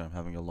longer term,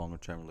 having a longer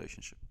term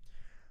relationship?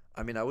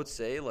 I mean, I would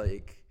say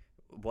like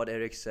what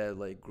Eric said,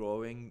 like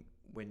growing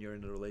when you're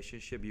in a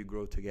relationship, you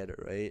grow together,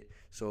 right?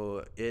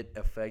 So it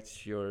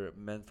affects your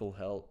mental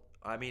health.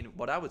 I mean,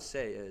 what I would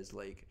say is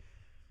like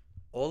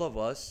all of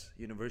us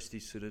university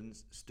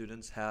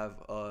students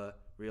have a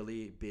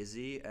really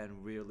busy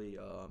and really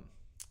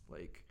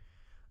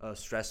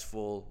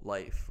stressful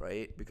life,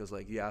 right? Because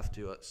like you have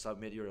to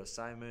submit your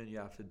assignment, you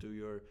have to do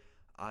your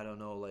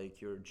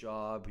like your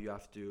job, you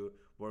have to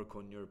work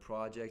on your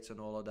projects and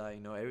all of that.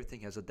 You know,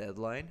 everything has a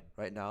deadline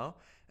right now,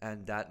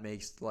 and that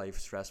makes life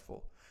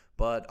stressful.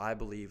 But I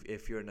believe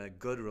if you're in a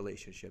good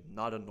relationship,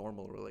 not a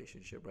normal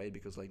relationship, right?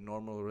 Because like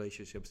normal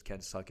relationships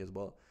can suck as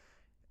well.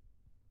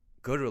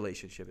 Good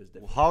relationship is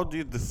different. How do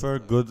you differ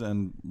good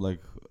and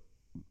like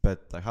bad?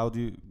 Like how do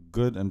you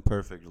good and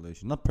perfect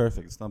relation? Not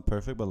perfect. It's not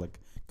perfect, but like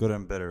good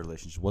and better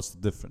relationship. What's the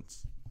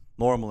difference?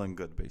 Normal and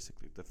good,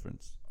 basically.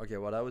 Difference. Okay,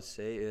 what I would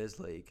say is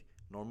like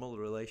normal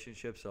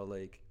relationships are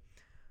like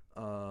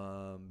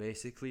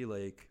basically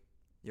like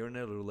you're in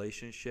a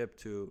relationship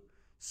to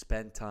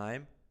spend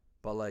time,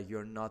 but like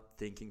you're not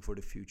thinking for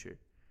the future.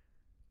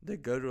 The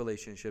good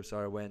relationships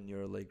are when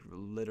you're like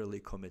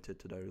literally committed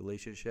to the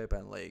relationship,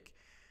 and like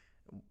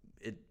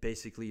it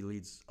basically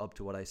leads up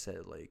to what I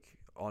said, like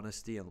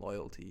honesty and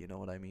loyalty. You know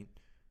what I mean?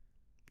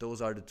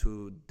 Those are the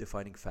two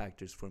defining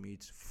factors for me.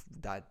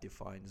 That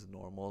defines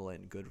normal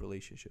and good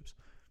relationships.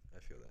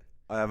 I feel that.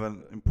 I have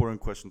an important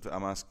question to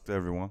I'm asked to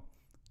everyone.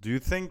 Do you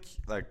think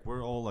like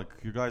we're all like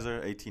you guys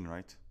are 18,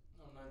 right?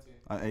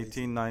 No, 19.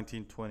 18,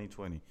 19, 20,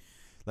 20.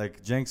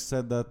 Like Jenks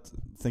said that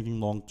thinking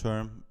long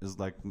term is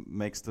like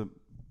makes the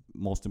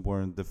most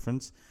important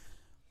difference.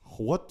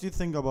 What do you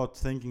think about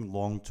thinking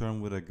long term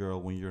with a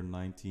girl when you're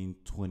 19,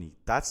 20?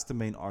 That's the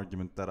main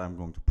argument that I'm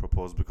going to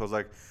propose because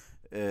like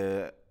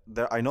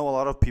I know a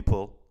lot of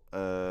people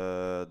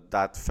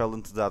that fell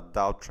into that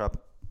doubt trap,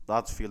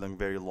 not feeling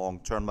very long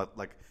term, but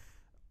like.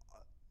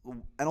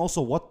 And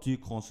also, what do you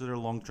consider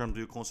long term? Do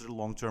you consider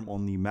long term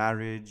only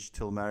marriage,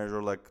 till marriage,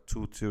 or like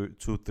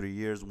 3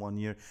 years, 1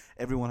 year?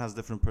 Everyone has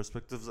different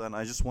perspectives, and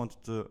I just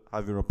wanted to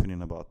have your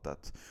opinion about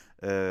that.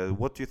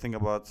 What do you think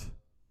about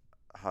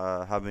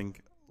having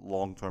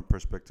long term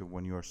perspective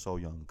when you are so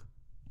young?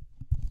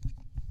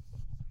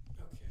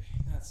 Okay,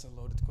 that's a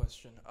loaded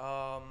question.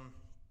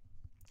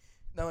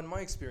 Now, in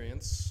my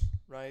experience,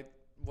 right,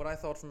 what I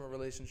thought from a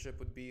relationship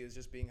would be is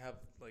just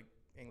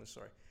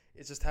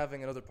it's just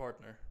having another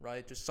partner,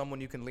 right? Just someone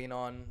you can lean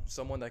on,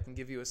 someone that can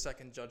give you a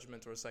second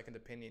judgment or a second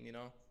opinion, you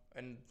know?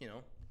 And, you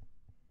know,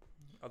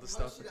 other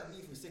stuff. How should I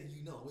mean for saying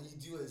you know when you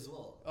do it as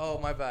well? Oh,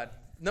 my bad.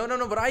 No,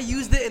 but I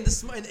used it in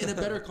a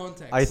better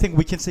context. I think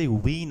we can say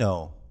we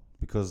know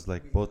because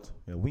like both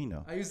we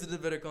know. I used it in a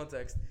better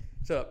context.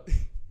 Shut up.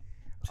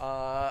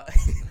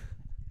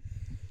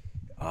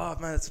 Oh,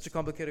 man, that's such a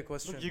complicated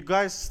question. Look, you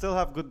guys still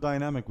have good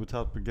dynamic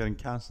without getting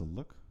cancelled.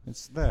 Look,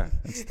 it's there.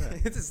 It's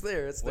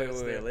there. It's there.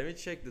 Wait. Let me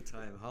check the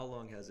time. How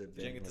long has it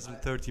been? Cenk, it's been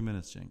 30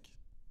 minutes, Cenk.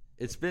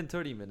 It's been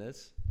 30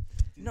 minutes.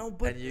 No,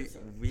 but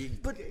And we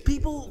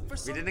people for we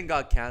some didn't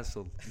got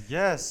canceled.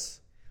 Yes.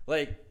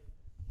 Like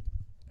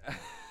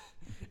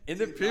in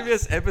the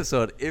previous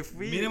episode, if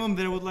we Minimum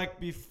there would like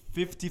be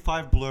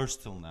 55 blurs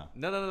till now.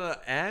 No.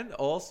 And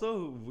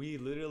also we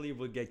literally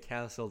would get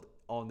canceled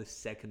on the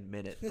second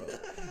minute, bro.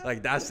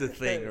 Like that's the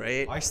thing,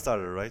 right? I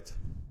started, right?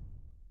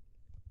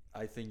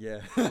 I think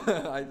yeah.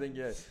 I think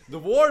yeah. The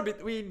war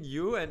between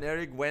you and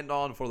Eric went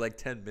on for like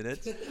 10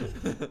 minutes.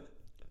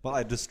 But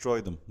I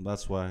destroyed them.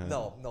 That's why.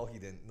 No, he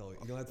didn't. No, you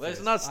don't have to Let's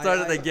finish. not start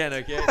it again,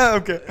 okay?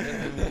 Okay.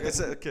 It's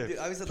okay. Dude,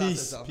 I was the Peace,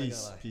 last, so I'm not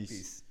peace, gonna lie.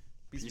 peace.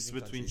 Peace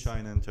between countries.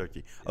 China and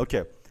Turkey.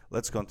 Okay,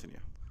 let's continue.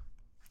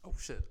 Oh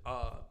shit.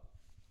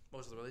 What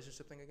was the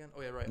relationship thing again?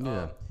 Oh yeah, right.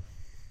 Yeah.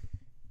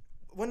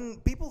 When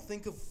people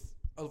think of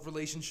a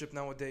relationship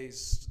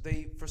nowadays, they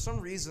for some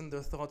reason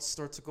their thoughts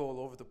start to go all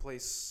over the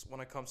place when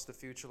it comes to the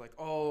future. Like,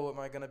 oh, am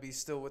I gonna be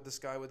still with this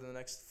guy within the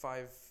next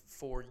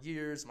 4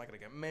 years? Am I gonna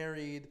get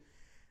married?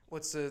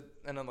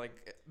 And then like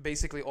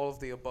basically all of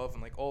the above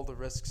and like all the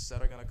risks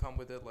that are gonna come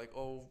with it. Like,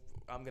 oh,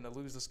 I'm gonna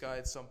lose this guy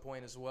at some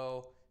point as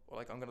well, or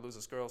like I'm gonna lose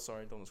this girl.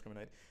 Sorry, don't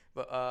discriminate.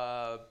 But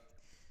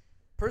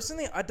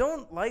personally, I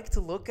don't like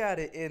to look at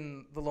it in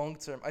the long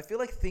term. I feel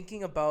like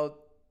thinking about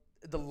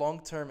the long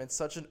term at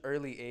such an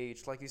early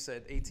age, like you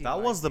said, 18. That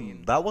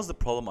 19. was the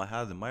problem I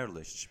had in my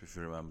relationship, if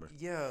you remember.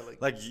 Yeah,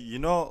 Like you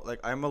know, like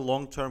I'm a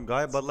long-term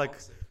guy, but like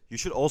toxic. you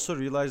should also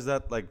realize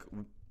that like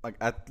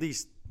at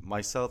least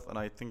myself and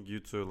I think you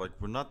too, like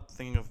we're not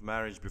thinking of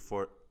marriage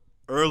before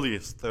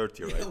earliest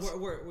 30, right?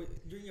 We're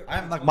during your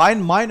I'm like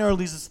mine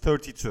earliest is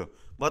 32,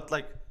 but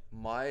like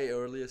My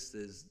earliest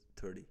is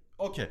 30.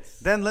 okay,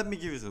 then let me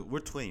give you we're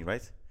 20,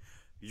 right?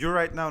 You're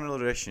right now in a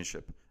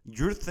relationship.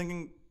 You're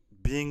thinking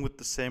being with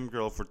the same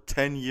girl for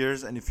 10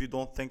 years, and if you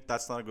don't think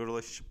that's not a good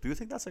relationship, do you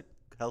think that's a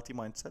healthy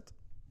mindset?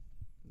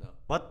 No.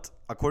 But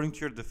according to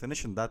your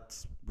definition, that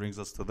brings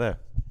us to there.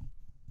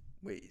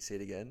 Wait, say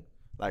it again.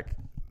 Like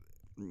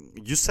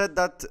you said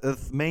that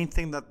main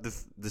thing that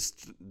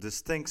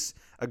distincts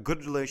a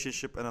good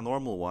relationship and a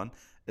normal one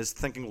is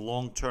thinking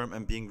long term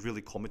and being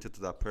really committed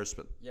to that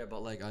person. Yeah,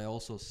 but like I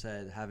also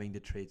said, having the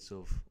traits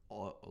of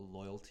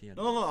loyalty and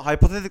No.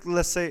 Hypothetically,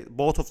 let's say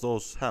both of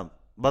those have.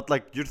 But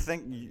like you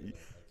think,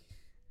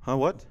 huh?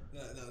 What?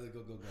 No,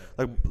 go.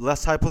 Like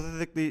let's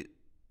hypothetically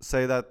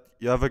say that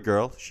you have a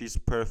girl. She's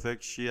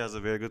perfect. She has a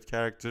very good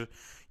character.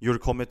 You're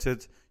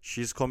committed.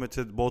 She's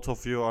committed. Both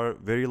of you are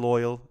very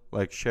loyal,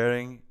 like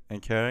sharing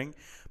and caring.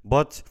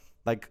 But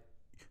like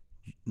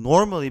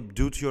normally,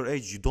 due to your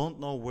age, you don't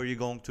know where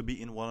you're going to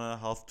be in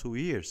 1.5, 2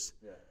 years.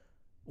 Yeah.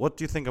 What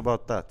do you think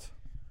about that?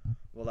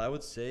 What I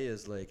would say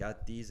is like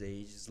at these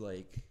ages,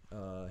 like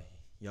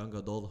young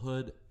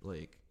adulthood,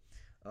 like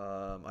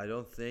I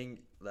don't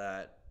think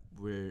that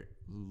we're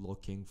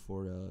looking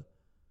for a.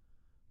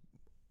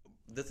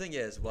 The thing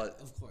is, what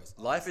Of course.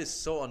 life is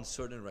so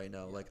uncertain right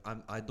now. Like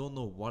I don't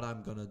know what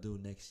I'm gonna do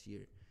next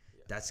year.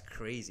 That's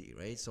crazy,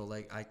 right? So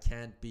like I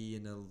can't be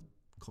in a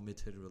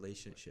committed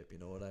relationship. You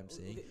know what I'm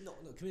saying? Okay, no.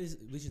 Committed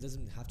relationship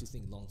doesn't have to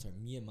think long term.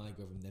 Me and my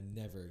girlfriend have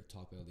never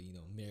talked about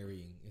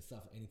marrying and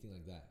stuff, anything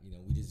like that.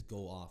 We just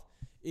go off.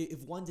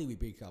 If one day we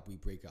break up,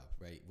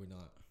 right? We're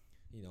not,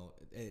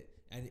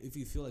 and if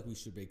we feel like we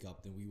should break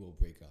up, then we will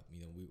break up.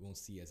 We won't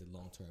see it as a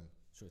long term,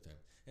 short term.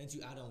 And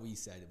to add on what you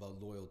said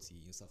about loyalty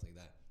and stuff like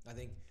that, I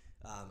think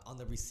on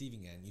the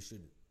receiving end, you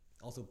should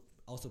also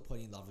put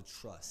in a lot of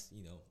trust,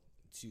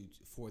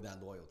 for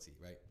that loyalty,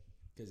 right?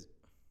 Because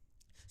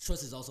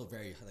trust is also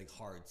very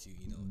hard to.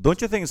 Don't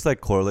you think it's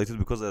like correlated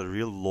because a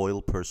real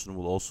loyal person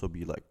will also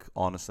be like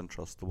honest and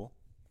trustable?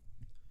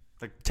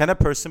 Like, can a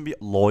person be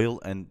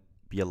loyal and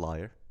be a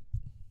liar?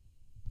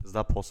 Is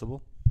that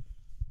possible?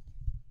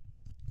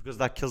 Because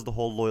that kills the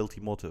whole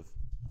loyalty motive.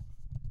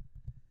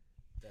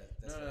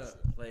 That's No, very no,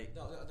 true. like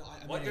No,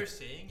 I what mean, you're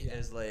saying yeah.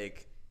 is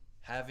like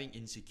having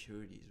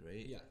insecurities,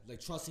 right? Yeah, like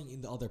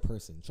trusting the other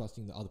person more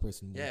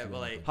Yeah, than but the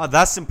like- other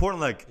That's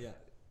important. Like, person.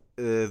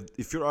 Yeah,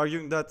 if you're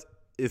arguing that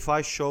if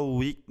I show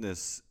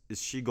weakness,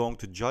 is she going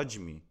to judge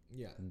me?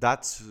 yeah.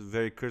 That's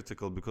very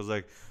critical because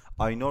like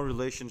I know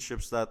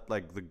relationships that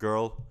like the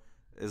girl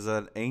is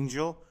an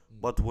angel,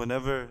 but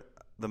whenever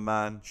the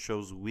man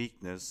shows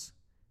weakness,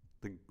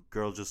 the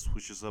girl just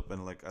switches up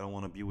and like I don't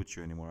want to be with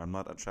you anymore. I'm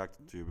not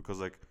attracted to you because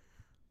like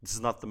this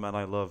is not the man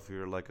I love.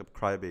 You're like a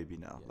crybaby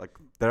now. Yeah. Like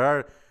there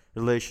are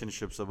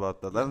relationships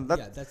about that. And that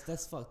Yeah,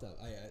 that's fucked up.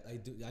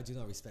 I do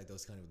not respect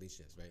those kind of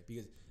relationships, right?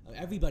 Because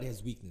everybody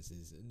has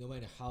weaknesses, no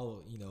matter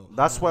how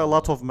that's how why a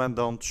lot valuable- of men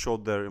don't show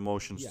their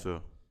emotions Yeah.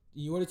 too.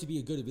 In order to be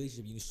a good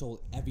relationship, you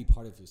show every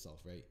part of yourself,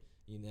 right?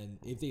 And then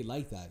if they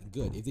like that,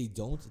 good. If they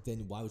don't,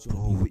 then why would you? Bro,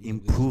 wanna we be in a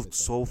improved relationship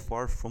so with them?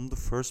 far from the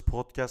first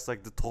podcast.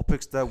 Like the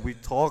topics that we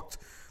talked,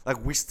 like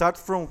we start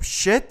from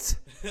shit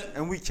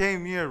and we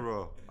came here,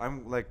 bro.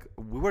 I'm like,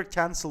 we were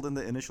canceled in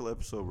the initial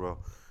episode, bro.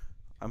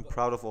 I'm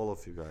proud of all of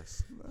you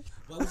guys.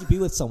 Why would you be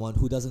with someone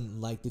who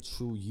doesn't like the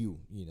true you?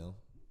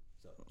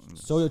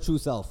 Show your true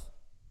self.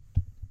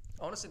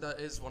 Honestly, that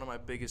is one of my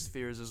biggest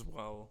fears as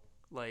well.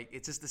 Like,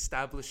 it's just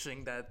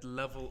establishing that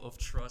level of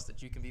trust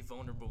that you can be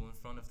vulnerable in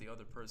front of the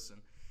other person.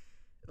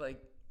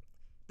 Like,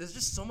 there's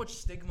just so much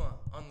stigma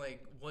on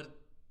like what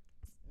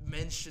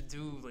men should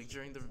do like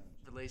during the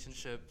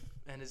relationship,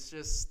 and it's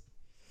just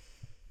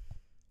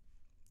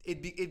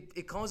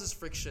it causes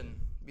friction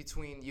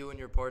between you and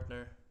your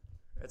partner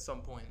at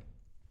some point.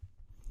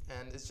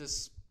 and it's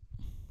just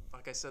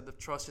like I said, the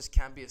trust just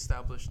can't be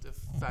established if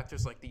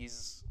factors like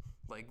these,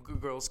 like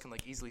girls can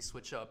like easily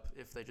switch up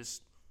if they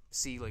just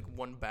see like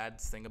one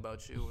bad thing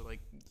about you or like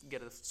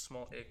get a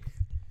small ick.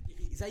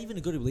 Is that even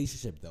a good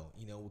relationship though?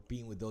 You know,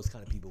 being with those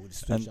kind of people who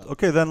just And switch up.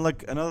 okay, then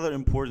like another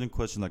important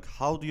question, like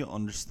how do you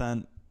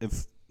understand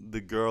if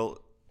the girl,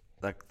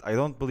 like I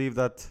don't believe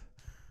that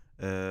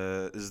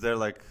is there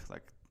like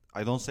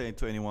I don't say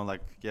to anyone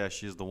like yeah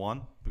she's the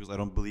one, because I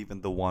don't believe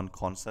in the one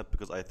concept,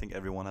 because I think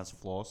everyone has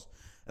flaws,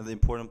 and the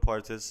important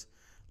part is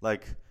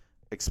like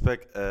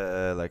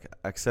like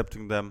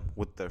accepting them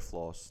with their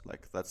flaws,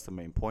 like that's the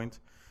main point.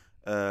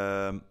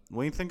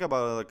 When you think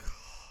about it, like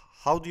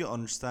how do you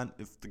understand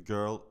if the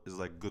girl is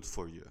like good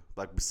for you,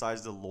 like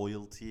besides the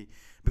loyalty,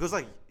 because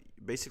like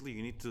basically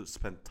you need to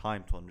spend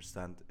time to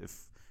understand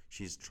if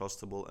she's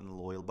trustable and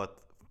loyal, but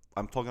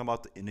I'm talking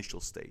about the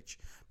initial stage.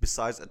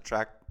 Besides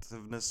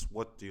attractiveness,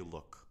 what do you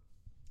look?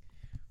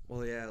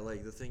 Well, yeah,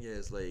 like the thing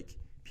is, like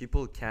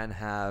people can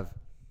have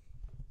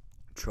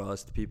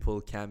trust, people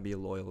can be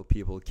loyal,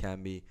 people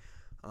can be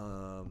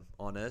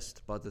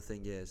honest, but the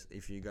thing is,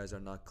 if you guys are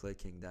not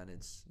clicking, then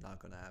it's not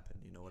gonna happen.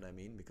 You know what I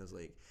mean? Because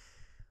like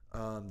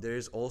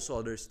there's also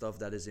other stuff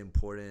that is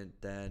important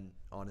than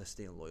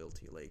honesty and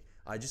loyalty. Like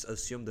I just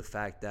assume the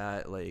fact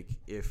that like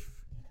if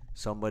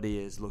somebody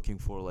is looking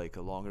for like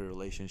a longer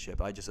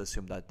relationship, I just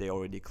assume that they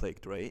already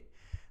clicked, right?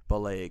 But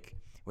like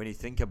when you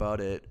think about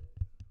it,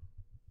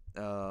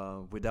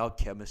 without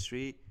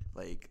chemistry,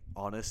 like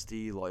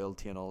honesty,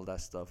 loyalty, and all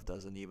that stuff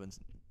doesn't even.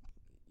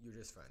 You're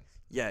just friends.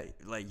 Yeah,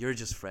 like you're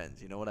just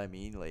friends. You know what I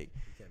mean? Like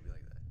You can't be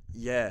like that.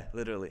 yeah,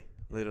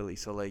 literally.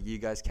 So like you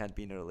guys can't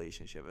be in a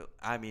relationship.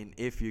 I mean,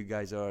 if you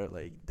guys are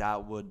like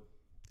that, would,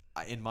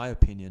 in my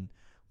opinion,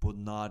 would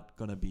not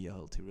gonna be a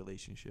healthy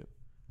relationship.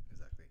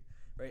 Exactly.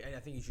 Right, and I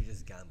think you should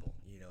just gamble.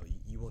 You know,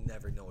 you will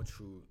never know a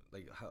true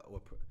like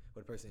what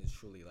a person is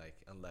truly like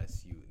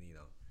unless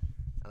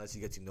unless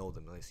you get to know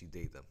them, unless you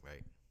date them,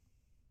 right?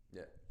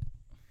 Yeah.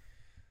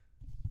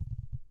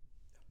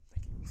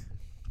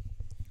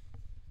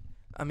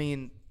 I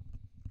mean,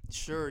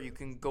 sure, you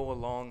can go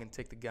along and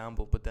take the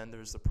gamble, but then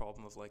there's the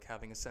problem of like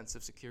having a sense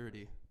of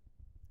security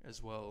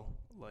as well,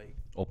 like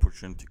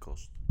Opportunity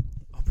cost.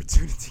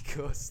 opportunity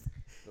cost.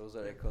 Those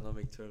are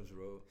economic terms,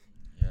 bro.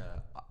 Yeah.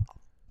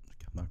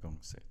 Okay, I'm not going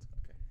to say it.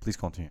 Okay, please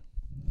continue.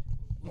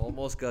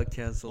 Almost got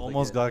canceled.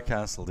 Almost again. got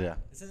cancelled. Yeah.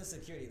 Instead of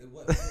security,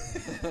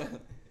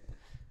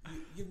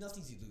 you have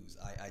nothing to lose.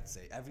 I'd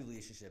say every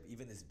relationship,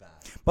 even is bad.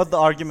 But the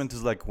argument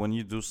is like when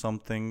you do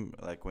something,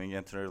 like when you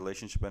enter a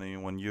relationship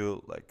and when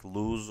you like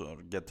lose or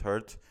get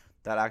hurt,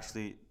 that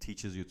actually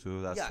teaches you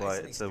too. That's why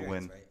an it's a experience,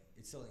 win. right?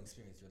 It's still an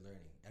experience. You're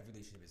learning. Every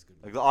relationship is good.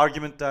 Like the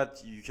argument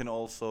that you can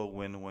also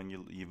win when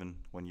you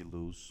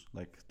lose.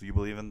 Like, do you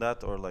believe in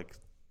that, or like,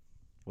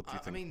 what do you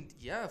I think? mean,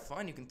 yeah,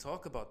 fine, you can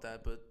talk about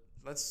that, but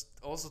let's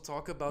also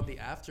talk about the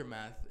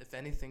aftermath. If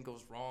anything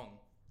goes wrong,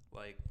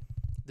 like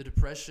the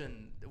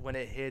depression when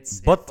it hits,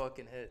 But it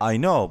fucking hits. I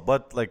know,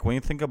 but like when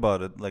you think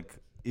about it, like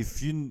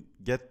if you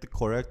get the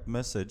correct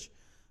message,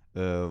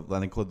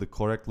 when I call it the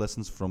correct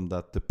lessons from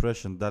that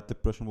depression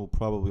will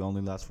probably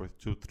only last for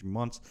 2-3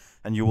 months,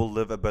 and you will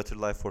live a better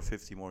life for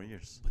 50 more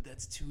years. But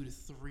that's 2 to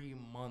 3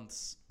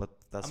 months. But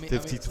that's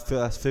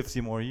that's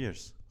 50 more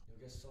years.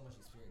 You get so much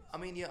experience. I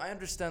mean, yeah, I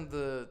understand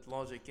the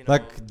logic, you know.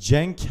 Like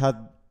Cenk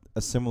had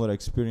a similar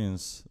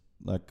experience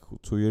like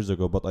 2 years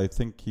ago, but I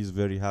think he's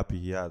very happy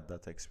he had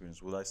that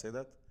experience. Would I say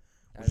that?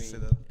 Would you say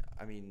that?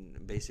 I mean,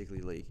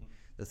 basically, like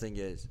the thing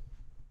is,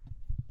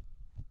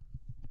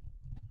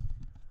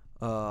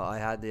 I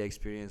had the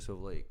experience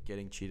of like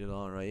getting cheated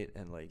on, right?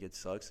 And like it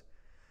sucks.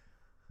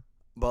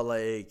 But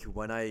like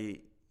when I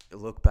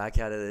look back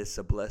at it, it's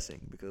a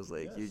blessing because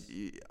like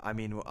you I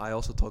mean, I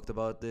also talked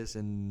about this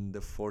in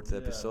the fourth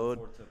episode,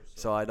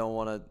 so I don't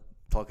want to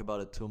talk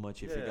about it too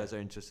much. If you guys are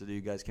interested,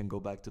 you guys can go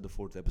back to the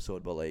fourth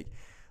episode. But like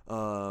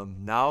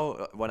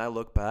now when I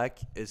look back,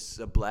 it's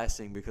a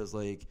blessing because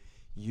like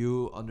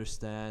you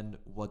understand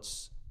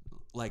what's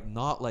like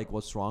not like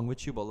what's wrong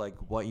with you, but like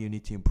what you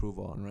need to improve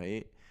on,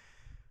 right?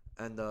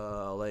 And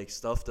like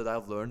stuff that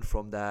I've learned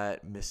from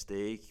that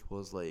mistake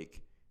was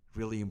like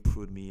really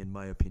improved me, in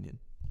my opinion.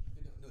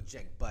 No,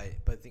 Cenk, but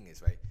the thing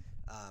is, right?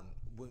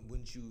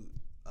 Wouldn't you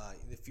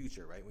in the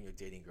future, right? When you're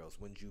dating girls,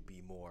 wouldn't you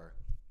be more,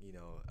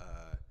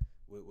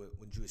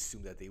 wouldn't you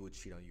assume that they would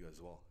cheat on you as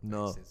well?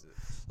 No.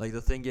 Like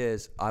the thing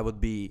is, I would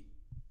be,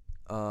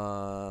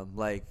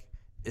 like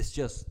it's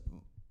just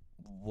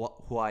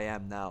who I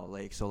am now.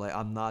 Like so, like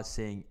I'm not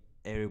saying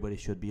everybody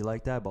should be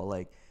like that, but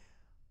like,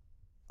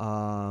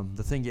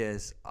 the thing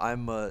is, I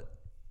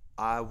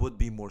would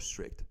be more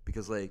strict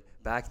because like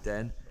back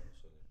then,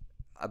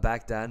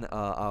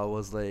 I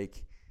was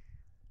like,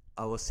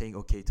 I was saying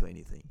okay to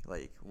anything.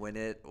 Like when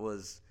it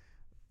was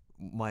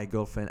my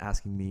girlfriend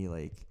asking me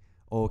like,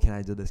 oh, can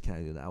I do this? Can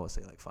I do that? I would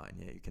say like, fine,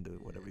 yeah, you can do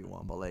whatever you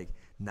want. But like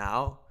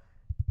now,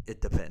 it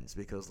depends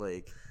because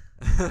like,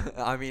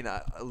 I mean,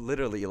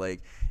 literally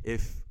like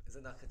if. Is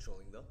it not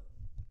controlling though?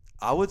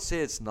 I would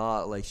say it's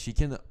not like she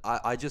can.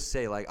 I just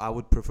say like I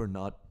would prefer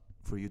not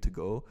for you to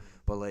go.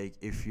 But like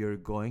if you're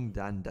going,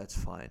 then that's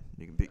fine.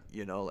 You can be,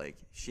 like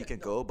she can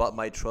go, but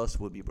my trust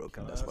will be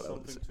broken. That's what I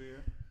would say.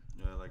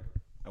 Yeah, like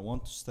I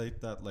want to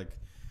state that like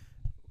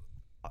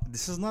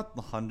this is not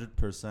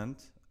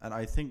 100%, and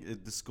I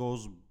think this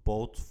goes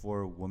both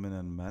for women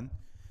and men.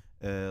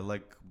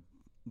 Like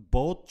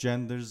both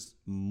genders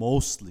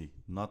mostly,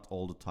 not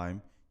all the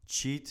time,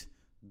 cheat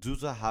due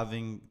to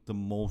having the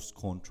most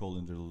control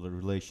in the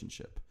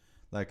relationship.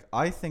 Like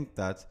I think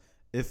that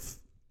if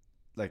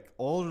like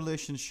all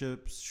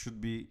relationships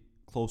should be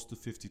close to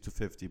 50 to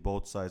 50,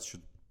 both sides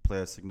should play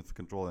a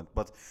significant role in it.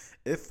 But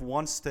if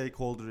one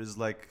stakeholder is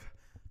like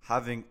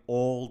having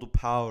all the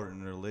power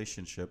in a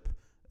relationship,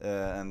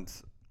 and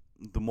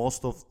the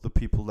most of the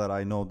people that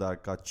I know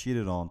that got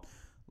cheated on,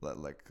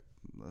 like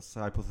let's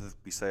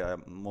hypothetically say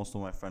most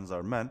of my friends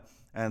are men,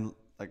 and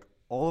like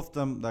all of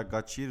them that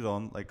got cheated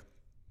on, like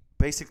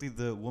basically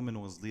the woman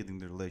was leading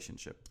the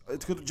relationship.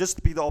 It could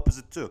just be the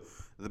opposite too.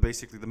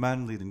 Basically the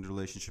man leading the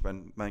relationship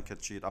and man can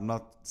cheat.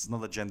 It's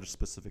not a gender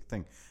specific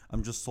thing.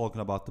 I'm just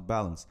talking about the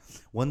balance.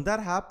 When that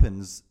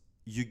happens,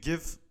 you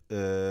give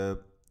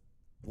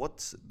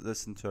what's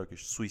this in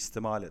Turkish?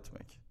 Suistimal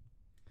etmek.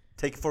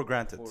 Take for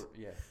granted.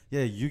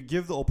 Yeah, you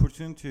give the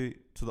opportunity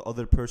to the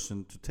other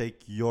person to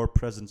take your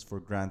presence for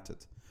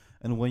granted.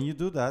 And when you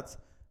do that,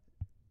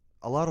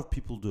 a lot of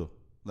people do.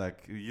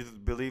 Like you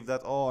believe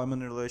that, oh, I'm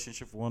in a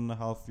relationship for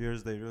 1.5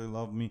 years, they really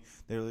love me,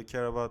 they really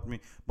care about me.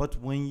 But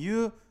when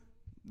you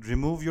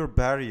remove your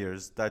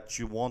barriers that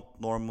you won't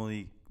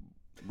normally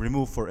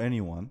remove for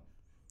anyone,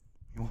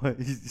 what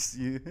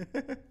you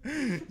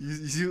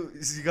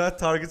got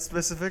target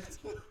specific?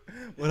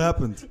 What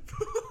happened?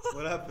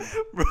 What happened,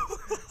 Bro.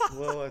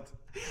 What?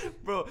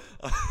 Bro,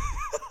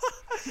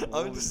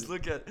 I'm just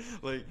looking at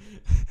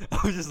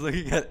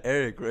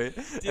Eric, right?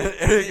 Dude, And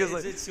Eric is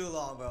like, it's too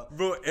long, bro.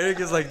 bro, Eric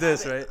is like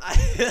this, right?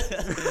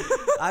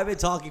 I've been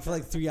talking for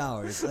like 3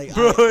 hours. Like,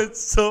 Bro,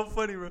 it's so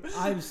funny, bro.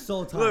 I'm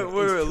so tired. Look,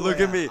 wait, It's 2 look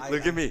at a.m. me,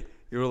 look at me.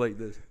 You were like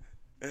this.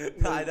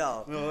 I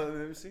know. No,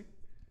 let me see.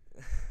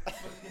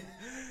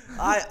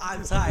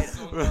 I'm tired.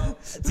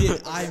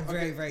 Dude, I'm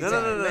very, very tired.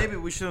 No. Maybe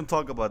we shouldn't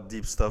talk about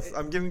deep stuff.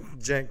 I'm giving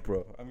jank,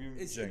 bro. I'm giving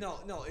It's, jank.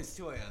 no, it's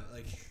 2 a.m.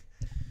 Like,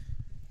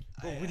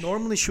 Bro, we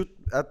normally shoot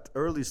at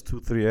earliest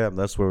 2-3 a.m.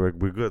 That's where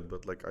we're good.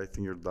 But like, I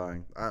think you're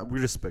dying. We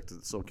respect it.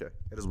 It's okay.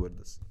 It is what it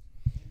is.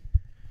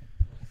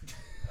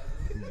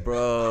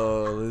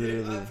 Bro,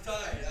 literally. I'm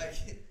tired. I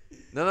can't.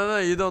 No,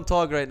 you don't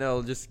talk right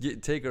now. Just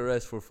take a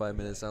rest for 5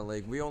 minutes. And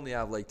like, we only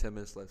have like 10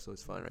 minutes left, so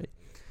it's fine, right?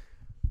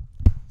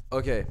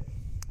 Okay.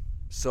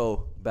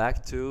 So,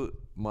 back to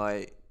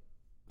my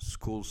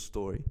school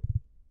story.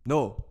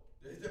 No.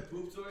 The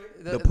poop story?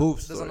 The poop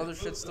There's story. another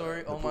shit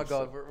story. Oh my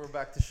god, we're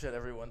back to shit,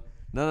 everyone.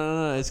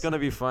 No. It's gonna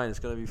be fine. It's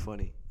gonna be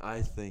funny.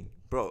 I think,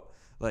 bro.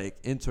 Like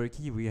in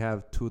Turkey, we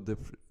have two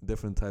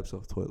different types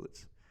of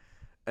toilets,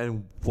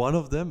 and one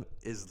of them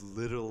is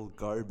literal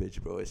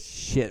garbage, bro. It's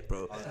shit,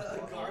 bro.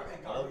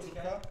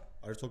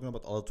 Are you talking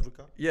about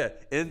Alaturka? Yeah,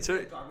 in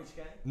Turkey. Garbage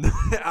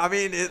can? I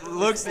mean, it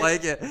looks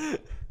like it.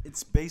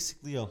 It's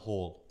basically a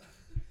hole.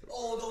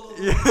 Oh,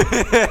 no. Yeah,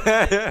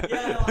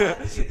 no,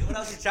 when I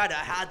was in China,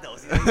 I had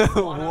those.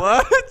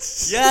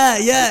 What?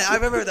 Yeah, I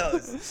remember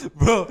those.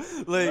 Bro,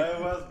 like. I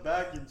was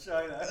back in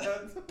China.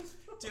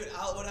 Dude,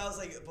 when I was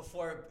like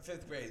before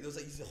 5th grade, there was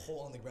like a hole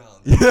on the ground.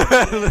 Yeah.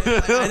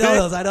 I know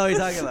those. I know what you're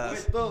talking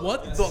about.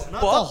 What the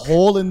Not a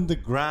hole in the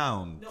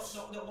ground. No.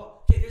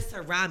 Okay, there's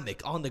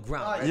ceramic on the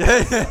ground. Right?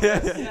 Yeah.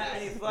 Yeah,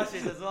 and he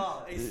flushes as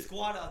well. And he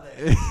squat on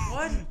there.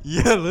 What?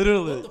 Yeah,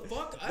 literally. What the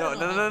fuck? I No, don't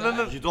know about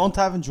no. that. You don't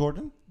have in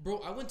Jordan?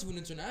 Bro, I went to an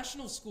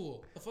international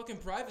school, a fucking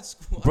private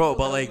school. I Bro, don't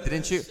but know like, about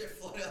didn't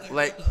that. you?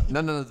 Like,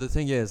 no. The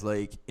thing is,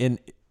 like, in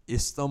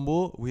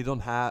Istanbul, we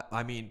don't have.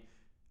 I mean,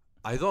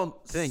 I don't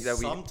think that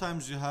we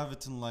Sometimes you have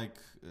it in like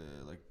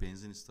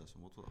benzin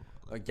station.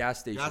 gas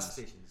stations. Gas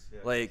stations. Yeah.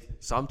 Like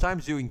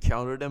sometimes you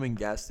encounter them in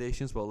gas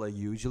stations, but like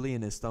usually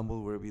in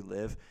Istanbul where we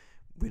live,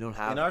 we don't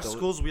have. in our those.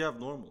 schools, we have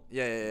normal.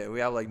 Yeah,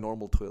 we have like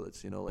normal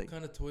toilets. Like What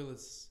kind of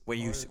toilets? where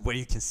you are- where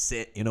you can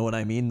sit. You know what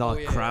I mean?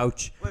 Not yeah.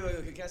 crouch. Wait, can I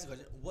ask you a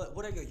question?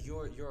 What are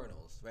your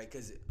urinals, right?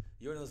 Because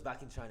urinals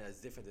back in China is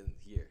different than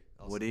here.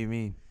 Also. What do you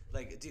mean?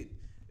 Like, dude,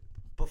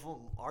 before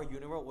our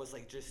urinal was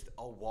like just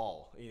a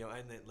wall,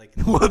 and then like.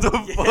 What the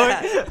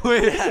Yeah. fuck?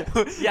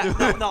 Wait.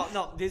 Yeah,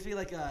 no. There's be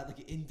like an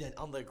indent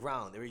on the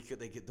ground where you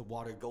could like the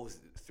water goes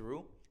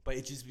through, but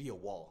it just be a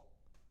wall.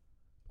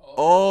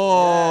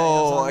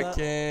 Oh, Yeah,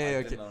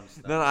 okay. didn't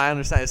understand. No, I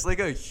understand. It's like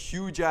a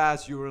huge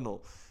ass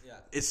urinal. Yeah.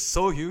 It's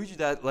so huge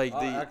that like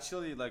the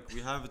Actually, like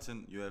we have it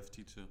in UFT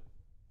too.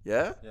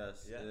 yeah.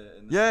 Yes.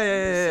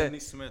 Yeah. Sydney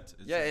Smith.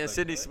 It's Yeah, just in like-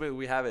 Sydney Smith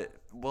we have it.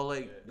 Well,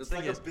 like the It's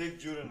thing like is, a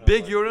big urinal.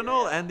 big like-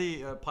 urinal and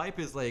the pipe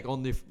is like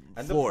on the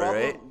And floor,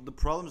 right? The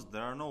problem is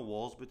there are no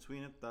walls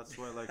between it. That's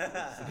why like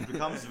it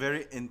becomes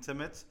very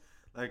intimate.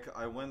 Like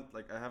I went,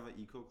 like I have an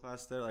eco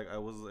class there. Like I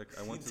went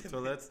to the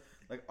toilet.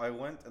 Like I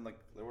went and like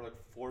there were like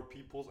 4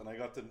 people and I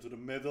got into the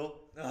middle.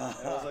 And I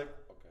was like,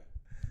 okay,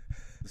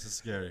 this is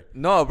scary.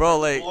 No, bro.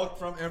 Like Walked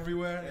from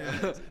everywhere.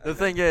 the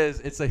thing is,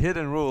 it's a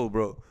hidden rule,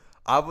 bro.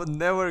 I would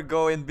never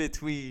go in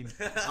between.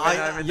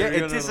 I'm in the Yeah,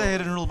 it is a urinal.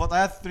 hidden rule, but I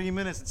have 3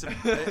 minutes. It's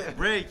a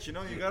break, you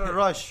know. You gotta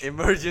rush.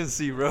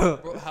 Emergency, bro.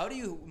 Bro, how do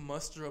you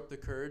muster up the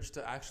courage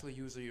to actually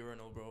use a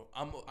urinal, bro?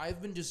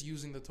 I've been just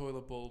using the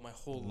toilet bowl my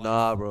whole life.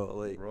 Nah, bro.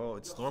 Like, Bro,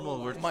 it's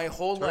normal. We're My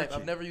whole life, Turkey.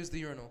 I've never used the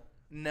urinal.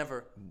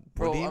 Never.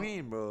 what do you I'm-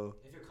 mean, bro?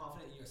 If you're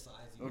confident in your size,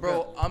 you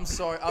Bro, I'm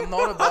sorry. I'm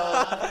not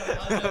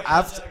about.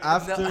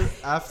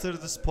 after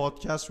this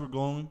podcast, we're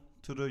going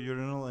to the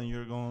urinal, and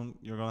you're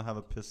gonna have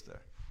a piss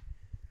there.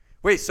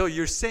 Wait, so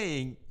you're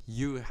saying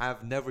you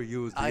have never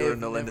used the I have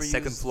urinal in the never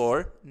second used-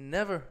 floor?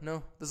 Never.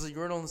 No. There's a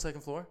urinal on the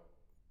second floor.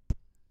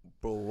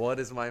 Bro, what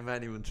is my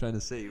man even trying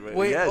to say? Right?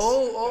 Wait. Yes.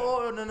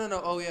 Oh,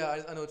 no. Oh,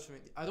 yeah. I know what you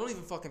mean. I don't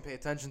even fucking pay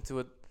attention to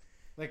it.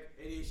 Like,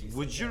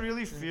 would you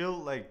really feel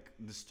like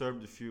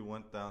disturbed if you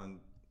went down and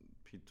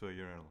peed to a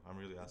urinal? I'm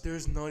really asking.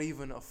 There's not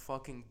even a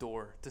fucking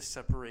door to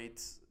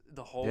separate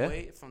the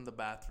hallway from the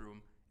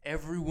bathroom.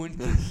 Everyone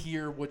can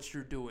hear what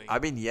you're doing. I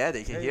mean, yeah,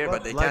 they can Hey, hear, but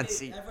but they like- can't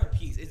see. Everyone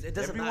pees. It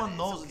doesn't Everyone matter.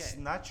 knows It's it's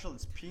okay. natural.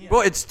 It's peeing.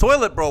 Bro, it's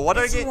toilet, bro. What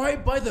are It's you?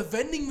 right by the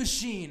vending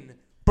machine.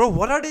 Bro,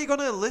 what are they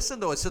gonna listen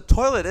though? It's a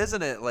toilet,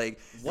 isn't it? Like,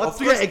 What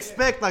do you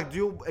expect? Like, do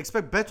you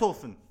expect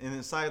Beethoven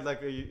inside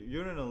like a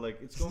urinal?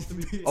 Like, it's going to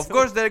be. of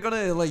course they're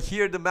gonna like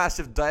hear the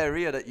massive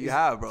diarrhea that you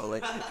have, bro.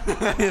 Like,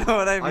 you know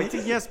what I mean? I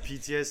think he has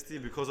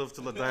PTSD because of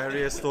the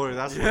diarrhea story.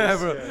 That's what Yeah, it's-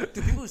 bro.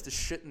 Dude, people used to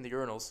shit in the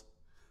urinals.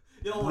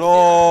 Yo,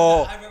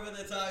 Bro. I remember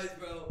the times,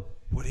 bro.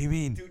 What do you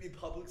mean? Dude, in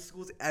public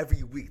schools,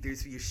 every week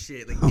there's be a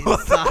shit like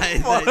inside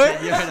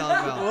the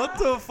urinal, bro. What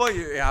the fuck?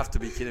 You have to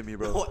be kidding me,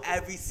 bro. Bro,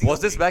 every single Was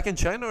this week. back in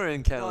China or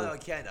in No, Canada? in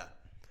Canada.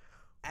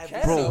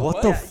 Bro,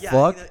 what the Yeah,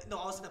 fuck? no,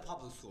 I was in a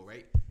public school,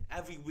 right?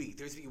 Every week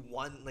there's be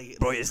one like.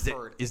 Bro, like, is there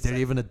turd is there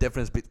inside. even a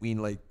difference between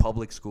like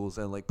public schools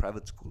and like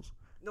private schools?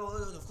 No,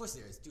 of course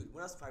there is, dude.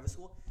 When I was in private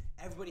school,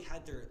 everybody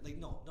had their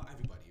not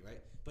everybody, right?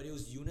 But it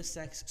was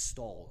unisex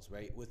stalls,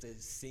 right? With a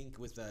sink,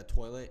 with a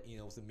toilet,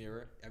 with a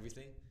mirror,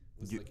 everything.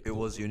 It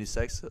was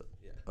unisex.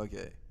 Yeah.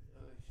 Okay.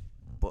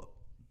 But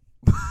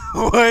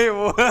wait,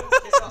 what?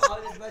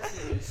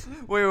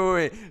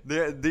 Wait.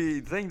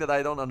 The thing that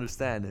I don't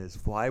understand is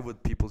why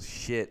would people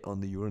shit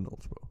on the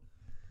urinals, bro?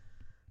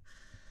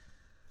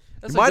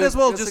 That's You might as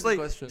well that's a just good like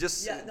question.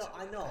 just Yeah, no,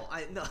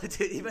 I know,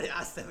 dude. You better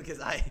ask them because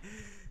I.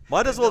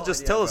 might as well no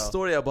just idea, tell a bro.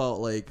 story about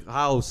like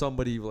how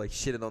somebody like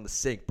shitted on the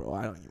sink, bro.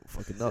 I don't even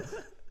fucking know.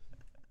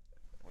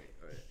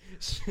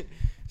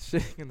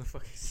 Shitting in the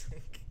fucking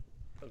sink.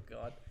 Oh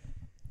God.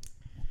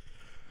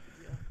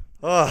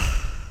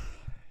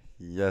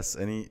 Yes.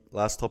 Any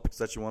last topics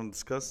that you want to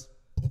discuss?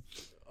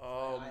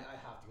 I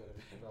have to go to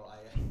bed, bro.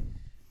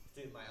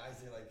 Dude, my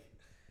eyes are like.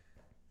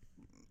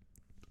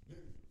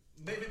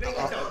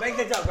 Make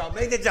the joke, bro.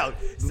 Make the joke.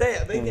 Say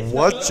it. Make the joke.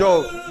 What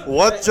joke?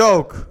 What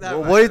joke?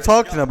 What are you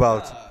talking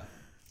about?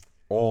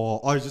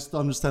 Oh, I just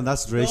don't understand.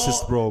 That's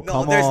racist, bro. No,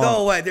 Come there's on.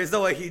 no way. There's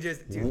no way he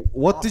just. Dude,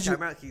 What off did you-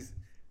 camera, he's.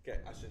 Okay,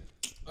 I should.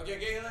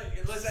 Okay,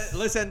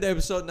 let's end the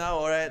episode now.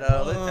 All right, let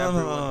no,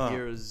 everyone no.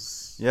 hear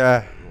is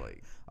Yeah,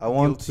 like I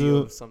want guilty to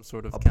of some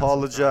sort of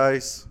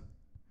apologize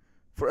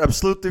for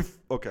absolutely.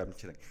 Okay, I'm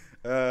kidding.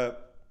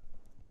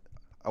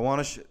 I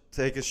want to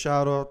take a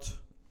shout out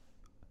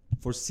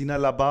for Sina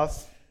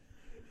Labaf.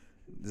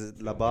 Is it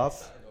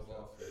Labaf?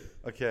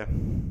 Okay.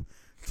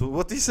 So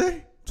what did he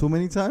say? Too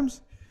many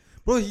times?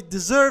 Bro, he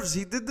deserves.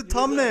 He did the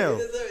thumbnail.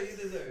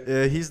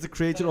 He's the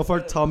creator of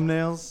our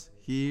thumbnails.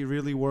 He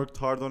really worked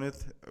hard on it.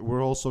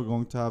 We're also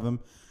going to have him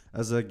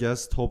as a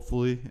guest,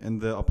 hopefully, in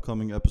the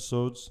upcoming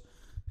episodes.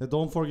 Yeah,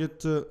 don't forget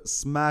to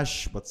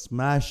smash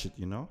it,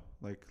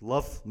 Like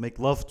make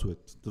love to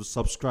it. To the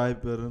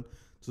subscribe button,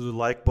 to the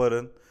like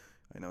button.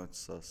 I know it's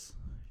sus.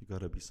 You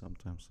gotta be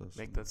sometimes sus.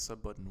 Make that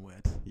sub button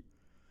wet.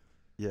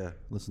 Yeah,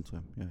 listen to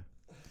him. Yeah.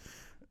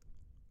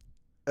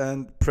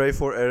 And pray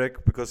for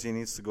Eric because he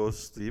needs to go to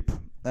sleep.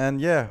 And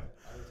yeah.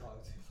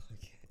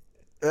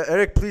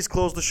 Eric, please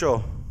close the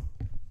show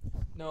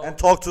No. and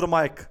talk to the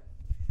mic.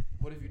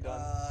 What have you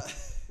done?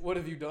 What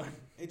have you done?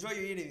 Enjoy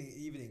your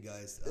evening,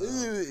 guys.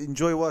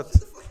 Enjoy what?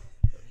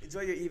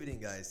 Enjoy your evening,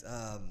 guys.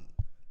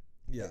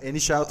 Yeah. Any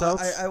shout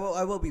outs? I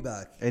will be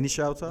back. Any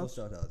shout No outs?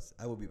 shout outs.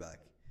 I will be back.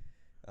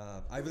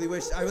 I really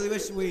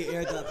wish we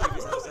aired the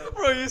previous episode.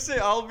 Bro, you say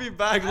I'll be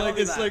back I'll like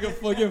be it's back. like a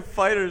fucking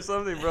fight or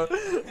something, bro.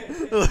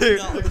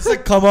 It's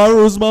like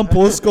Kamaru Usman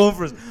post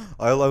conference.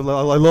 I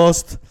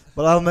lost,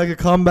 but I'll make a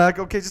comeback.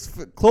 Okay,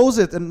 just close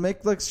it and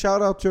make like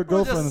shout out to your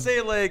Bro, girlfriend. just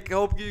say like,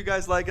 hope you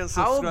guys like and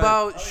How subscribe.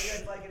 about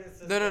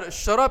no,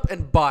 shut up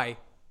and buy.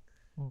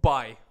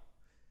 Buy.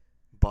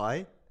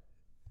 Bye.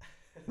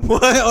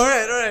 What?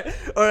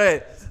 All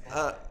right.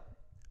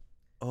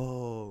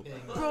 Oh,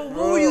 Bro, what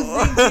were you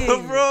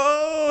thinking?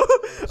 bro.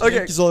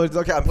 Okay.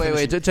 Okay, I'm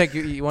Wait, finishing. check.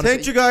 You want to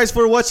Thank you guys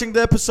for watching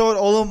the episode.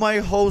 All of my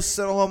hosts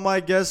and all of my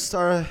guests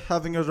are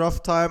having a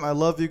rough time. I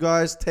love you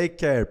guys. Take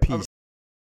care. Peace.